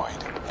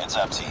destroyed. Heads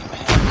up, team.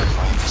 Enemy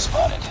UAV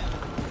spotted.